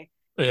way.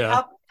 You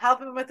Yeah,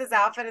 help him with his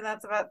outfit, and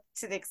that's about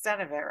to the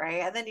extent of it,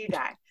 right? And then you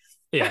die.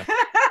 yeah.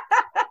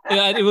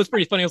 Yeah, it was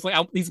pretty funny. I was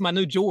like, these are my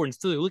new Jordans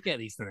too. Look at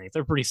these things;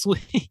 they're pretty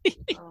sweet.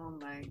 Oh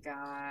my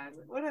God,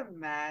 what a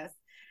mess!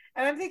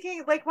 And I'm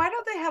thinking, like, why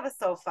don't they have a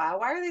sofa?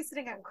 Why are they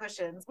sitting on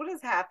cushions? What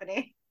is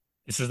happening?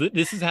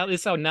 This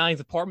is how Nine's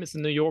apartments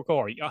in New York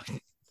are.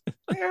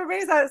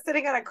 Everybody's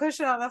sitting on a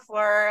cushion on the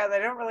floor. They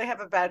don't really have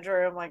a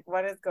bedroom. Like,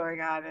 what is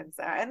going on?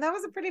 And that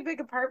was a pretty big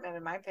apartment,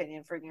 in my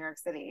opinion, for New York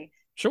City.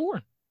 Sure,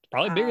 it's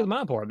probably bigger than Um,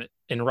 my apartment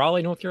in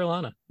Raleigh, North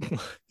Carolina.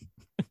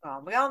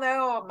 well, we all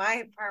know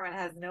my apartment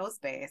has no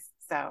space.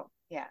 So,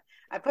 yeah,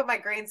 I put my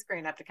green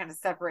screen up to kind of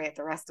separate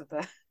the rest of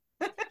the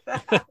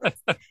house.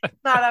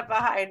 Not up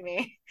behind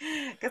me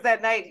because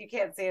at night you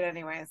can't see it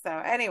anyway. So,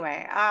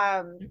 anyway,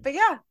 but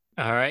yeah,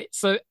 All right.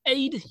 So,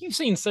 Aid, you've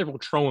seen several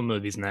Troma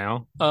movies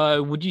now.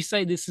 Would you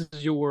say this is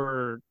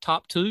your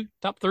top two,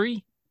 top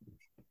three?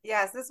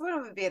 yes, this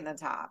one would be in the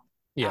top,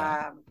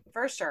 Yeah.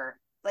 for sure.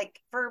 Like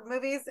for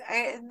movies,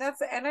 and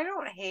I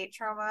don't hate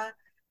Trauma,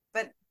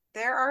 but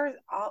there are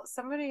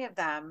so many of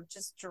them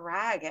just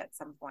drag at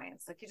some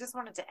points. Like you just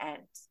want it to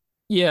end.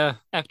 Yeah.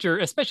 After,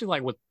 especially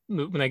like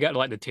when they got to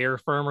like the Terror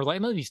Firmer,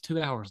 like movie's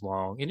 2 hours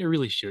long, and it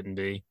really shouldn't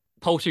be.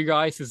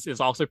 Poltergeist is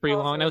also pretty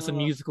long. I know it's a Also,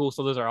 musical,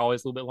 so those are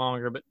always a little bit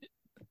longer, but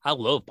I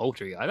love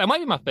Poltergeist. That might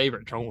be my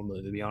favorite Troma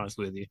movie, to be honest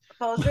with you.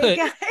 Poultry But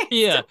guys.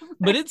 yeah, Oh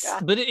my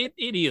God.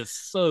 it is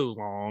so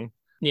long,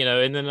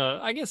 and then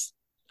I guess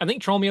I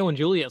think Romeo and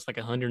Juliet's like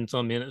 100 and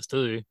some minutes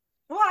too.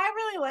 Well, I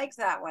really liked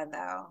that one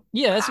though.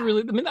 Yeah, that's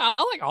really. I mean, I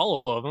like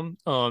all of them.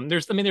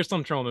 There's some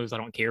Troma movies I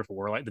don't care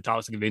for, like the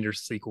Toxic Avenger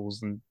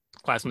sequels and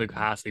Class of Nuke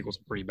High sequels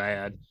are pretty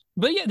bad.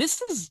 But yeah,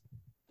 this is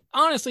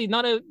honestly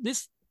not a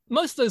this.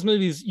 Most of those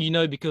movies,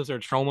 because they're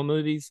Troma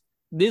movies.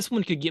 This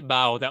one could get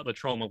by without the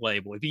Troma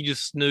label. If you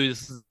just knew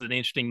this is an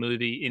interesting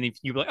movie, and if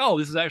you're like, oh,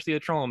 this is actually a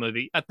Troma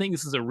movie, I think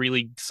this is a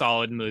really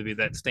solid movie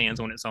that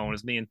stands on its own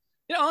as being,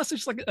 honestly,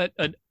 just like a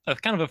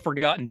kind of a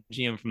forgotten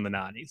gem from the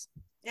 '90s.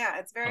 Yeah,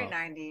 it's very Uh,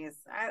 90s.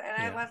 I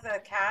yeah, love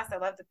the cast. I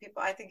love the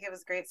people. I think it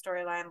was a great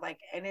storyline. Like,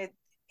 and it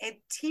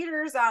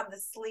teeters on the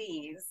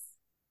sleeves,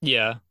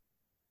 yeah,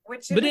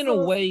 which it but is in a a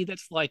little. way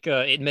that's like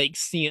it makes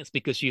sense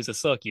because she's a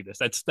succubus.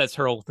 That's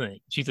her whole thing.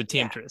 She's a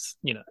Yeah, temptress.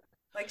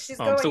 like she's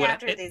So going what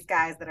after these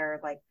guys that are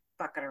like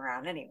fucking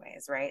around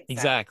anyways, right? So,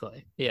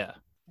 exactly? Yeah,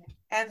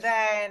 and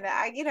then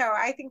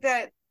I think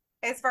that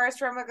as far as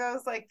trauma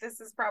goes, like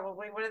this is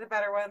probably one of the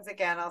better ones.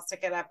 Again, I'll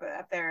stick it up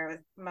there with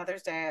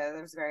Mother's Day.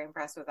 I was very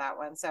impressed with that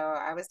one. So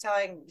I was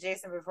telling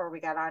Jason before we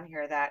got on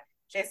here that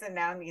Jason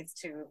now needs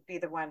to be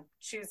the one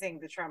choosing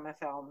the trauma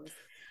films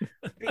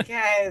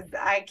because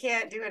I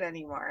can't do it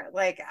anymore.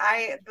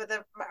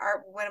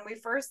 When we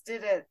first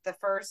did it, the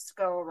first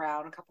go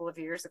around a couple of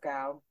years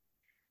ago,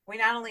 we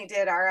not only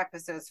did our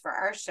episodes for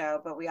our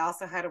show, but we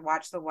also had to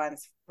watch the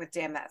ones with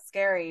Damn That's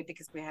Scary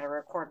because we had to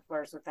record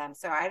blurs with them.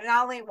 So I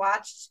not only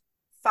watched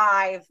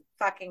five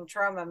fucking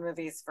trauma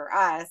movies for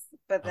us,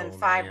 but then oh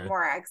five man.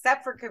 more,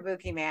 except for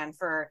Kabuki Man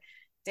for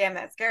Damn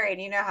That's Scary.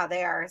 And you know how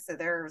they are. So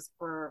theirs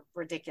were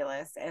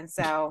ridiculous. And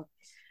so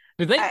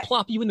Did they I,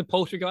 plop you into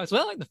Poltergeist? Was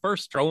that like the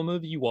first Troma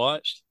movie you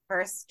watched?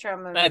 first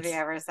trauma movie I That's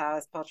ever saw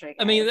was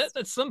I mean, Poltergeist.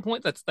 at some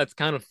point that's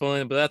kind of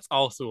fun, but that's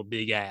also a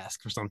big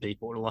ask for some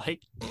people to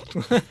like.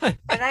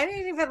 And I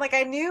didn't even like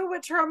I knew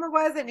what trauma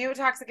was, I knew what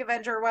Toxic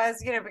Avenger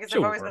was, because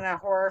I've always been Sure. a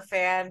horror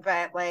fan,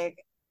 but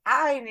like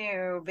I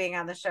knew being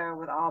on the show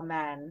with all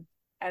men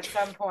at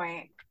some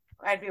point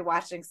I'd be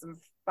watching some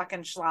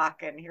fucking schlock,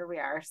 and here we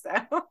are. So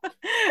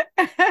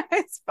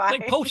it's fine.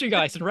 Like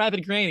Poltergeist and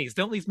Rabid Grannies.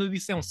 Don't these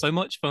movies sound so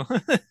much fun?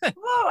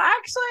 Well,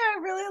 actually, I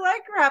really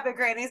like Rabbit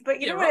Grannies, but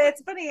you Yeah, know what? right.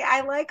 It's funny.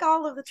 I like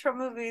all of the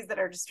Troma movies that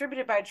are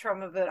distributed by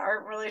Troma but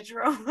aren't really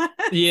Troma.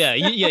 Yeah,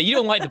 yeah. You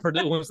don't like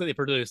the ones that they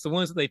produce. The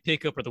ones that they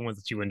pick up are the ones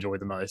that you enjoy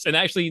the most. And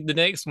actually, the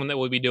next one that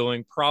we'll be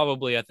doing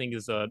probably, I think,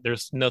 is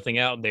There's Nothing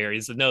Out There.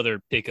 Is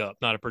another pickup,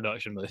 not a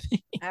production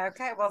movie.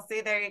 Okay, well,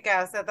 see, there you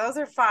go. So those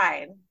are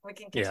fine. We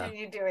can Yeah,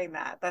 continue doing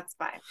that. That's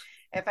fine.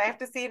 If I have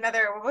to see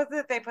another, what was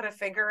it? They put a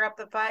finger up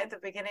the butt at the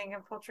beginning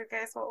of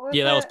Poltergeist. What was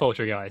yeah. That was it?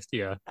 Poltergeist.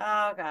 Yeah.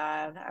 Oh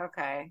God.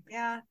 Okay.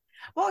 Yeah.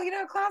 Well,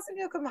 Class of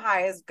Newcomb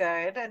High is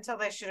good until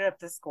they shoot up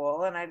the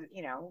school, and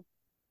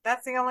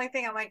that's the only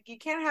thing. I'm like, you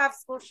can't have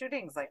school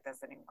shootings like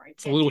this anymore. You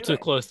It's a can't little do too it.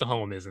 close to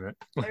home, isn't it?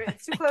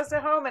 It's too close to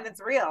home, and it's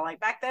real.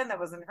 Like back then, that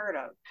wasn't heard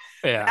of.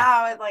 Yeah.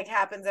 Now it like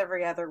happens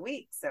every other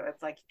week, so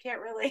it's like you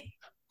can't really.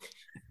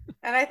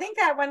 And I think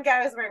that one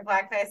guy was wearing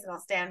blackface, and I'll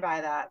stand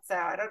by that. So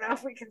I don't know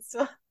if we can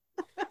still.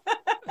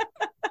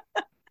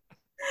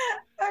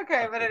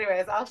 Okay, but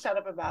anyways, I'll shut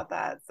up about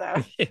that.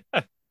 So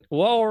Yeah.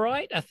 Well, all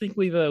right. I think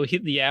we've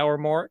hit the hour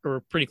mark,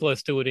 or pretty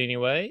close to it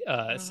anyway.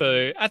 mhm.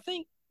 So I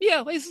think,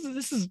 yeah, this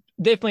is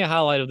definitely a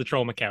highlight of the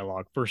Trauma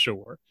catalog for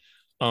sure.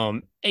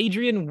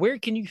 Adrian, where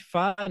can you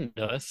find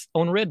us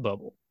on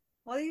Redbubble?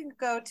 Well, you can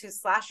go to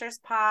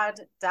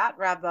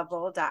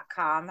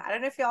slasherspod.redbubble.com. I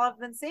don't know if y'all have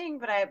been seeing,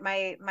 but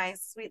my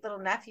sweet little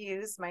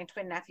nephews, my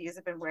twin nephews,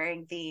 have been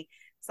wearing the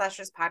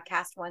Slashers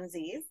podcast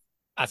onesies.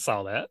 I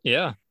saw that.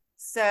 Yeah.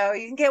 So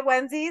you can get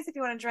onesies if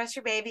you want to dress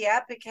your baby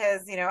up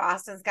because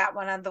Austin's got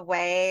one on the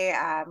way.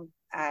 I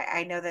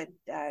know that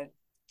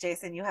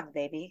Jason, you have a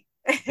baby.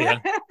 Yeah.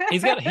 He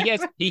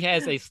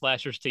has a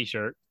Slashers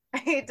t-shirt.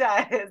 He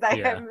does. I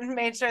Yeah. have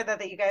made sure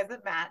that you guys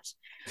would match.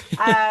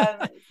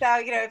 So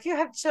if you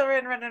have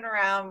children running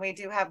around, we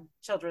do have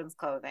children's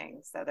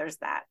clothing. So there's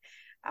that.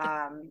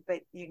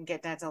 But you can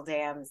get dental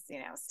dams,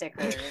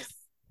 stickers,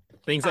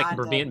 Things that can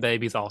prevent condoms.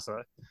 babies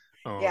also.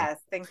 Yes,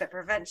 things that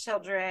prevent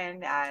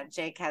children.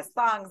 Jake has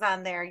thongs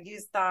on there,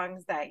 used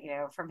thongs that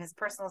from his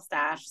personal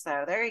stash.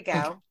 So there you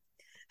go.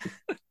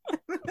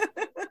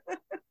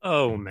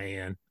 Oh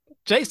man.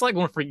 Jake's like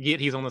going to forget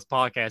he's on this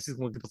podcast. He's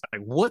going to be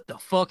like, "What the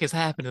fuck has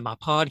happened to my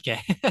podcast?"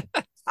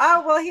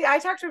 Oh well, I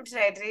talked to him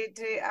today.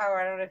 Oh,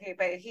 I don't know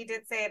but he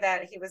did say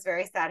that he was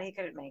very sad he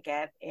couldn't make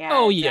it.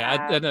 Oh And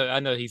yeah, I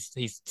know he's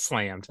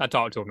slammed. I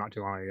talked to him not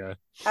too long ago.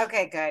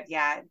 okay, good,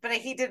 yeah. But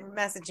he did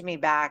message me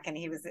back, and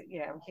he was,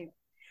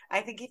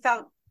 I think he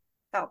felt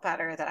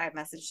better that I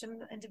messaged him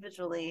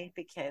individually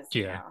because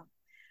Yeah,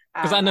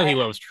 because I know he I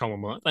loves Trauma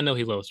Month. I know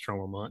he loves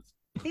Trauma Month.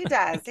 he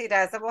does, he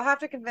does. So we'll have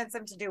to convince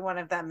him to do one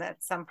of them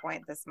at some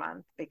point this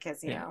month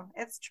because Yeah.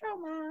 it's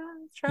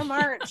Trauma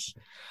March,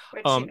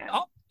 which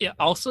Yeah.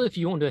 Also, if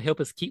you want to help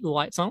us keep the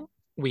lights on,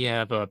 we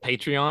have a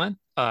Patreon.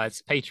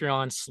 It's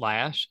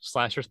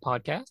Patreon/Slashers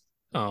Podcast.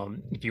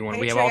 If you want,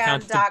 we have all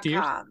kinds of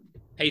tiers.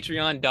 Patreon.com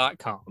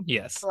Patreon.com.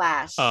 Yes.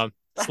 slash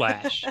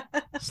Slash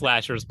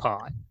Slashers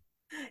Pod.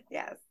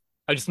 yes.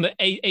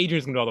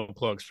 Adrian's gonna do all the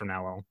plugs from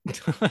now on.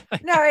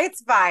 No,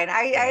 it's fine.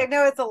 Yeah. I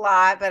know it's a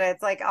lot, but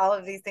it's like all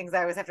of these things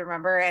I always have to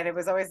remember. And it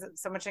was always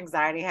so much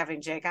anxiety having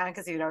Jake on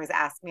because he would always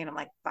ask me, and I'm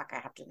like, fuck, I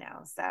have to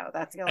know. So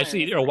that's the only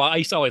Actually, reason. I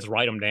used to always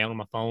write them down on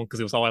my phone because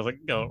it was always like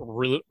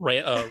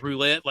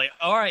roulette. Like,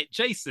 all right,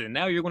 Jason,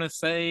 now you're gonna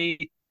say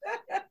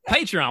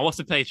Patreon. What's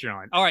the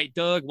Patreon? All right,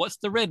 Doug, what's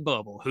the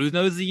Redbubble? Who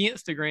knows the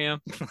Instagram?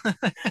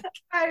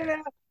 I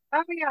know.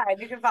 Oh yeah, and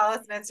you can follow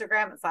us on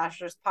Instagram at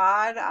Slashers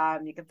Pod.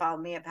 You can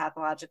follow me at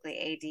Pathologically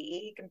ADE.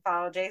 You can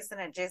follow Jason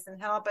at Jason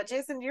Hill. But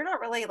Jason, you're not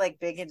really like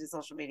big into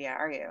social media,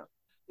 are you?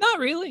 Not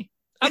really.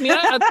 I mean,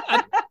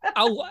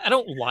 I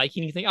don't like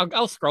anything.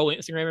 I'll scroll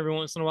Instagram every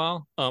once in a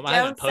while. I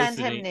haven't Don't send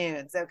posted him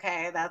nudes,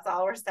 okay? That's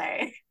all we're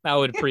saying. I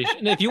would appreciate.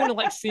 And if you want to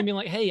like see me,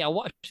 like, hey, I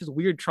watched this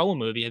weird troll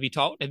movie. Have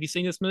you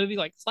seen this movie?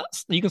 Like,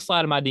 you can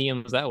slide in my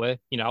DMs that way.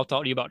 I'll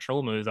talk to you about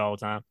troll movies all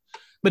the time.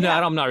 But no,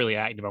 Yeah. I'm not really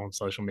active on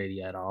social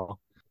media at all.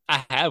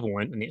 I have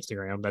one on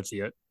Instagram. That's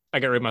it. I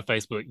got rid of my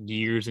Facebook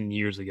years and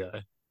years ago.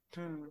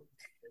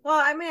 Well,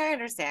 I mean, I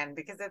understand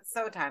because it's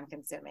so time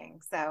consuming.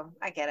 So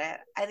I get it.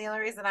 And the only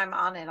reason I'm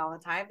on it all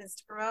the time is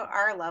to promote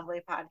our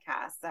lovely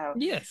podcast. So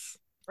Yes.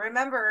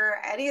 remember,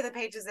 any of the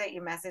pages that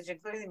you message,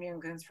 including the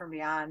Mutant Goons from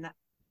Beyond,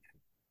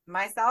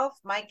 myself,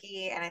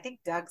 Mikey, and I think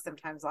Doug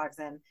sometimes logs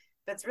in,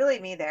 but it's really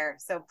me there.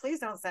 So please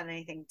don't send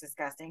anything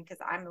disgusting because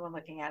I'm the one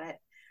looking at it.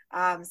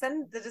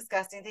 Send the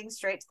disgusting things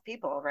straight to the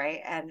people, right?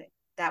 And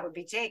that would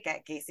be Jake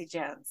at Gacy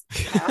Jones.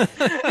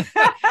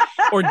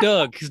 Or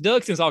Doug, because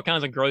Doug sends all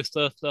kinds of gross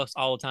stuff to us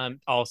all the time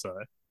also.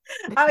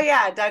 Oh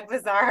yeah, Doug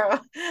Bizarro.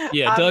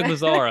 Yeah, Doug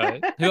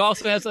Mazzaro, who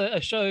also has a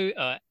show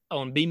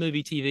on B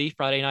Movie TV,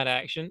 Friday Night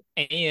Action,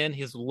 and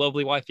his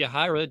lovely wife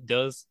Yahira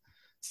does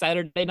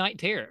Saturday Night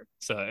Terror.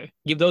 So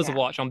give those a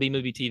watch on B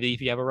Movie TV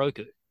if you have a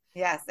Roku.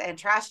 Yes, and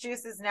Trash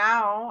Juice is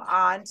now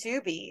on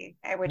Tubi,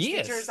 which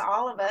features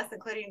all of us,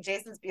 including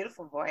Jason's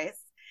beautiful voice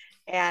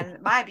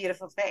and my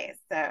beautiful face.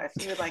 So if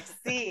you would like to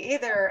see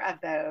either of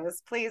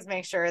those, please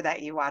make sure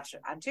that you watch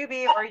on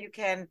Tubi,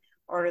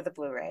 order the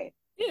Blu-ray.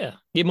 Yeah,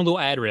 give them a little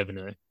ad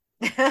revenue.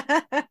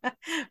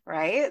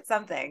 Right?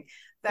 Something.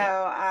 So,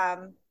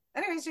 Yeah.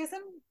 anyways,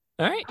 Jason.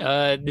 All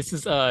right. This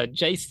is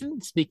Jason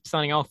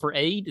signing off for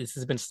Aid. This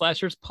has been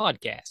Slashers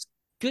Podcast.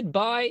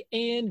 Goodbye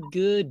and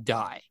good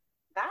die.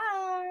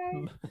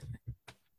 Bye.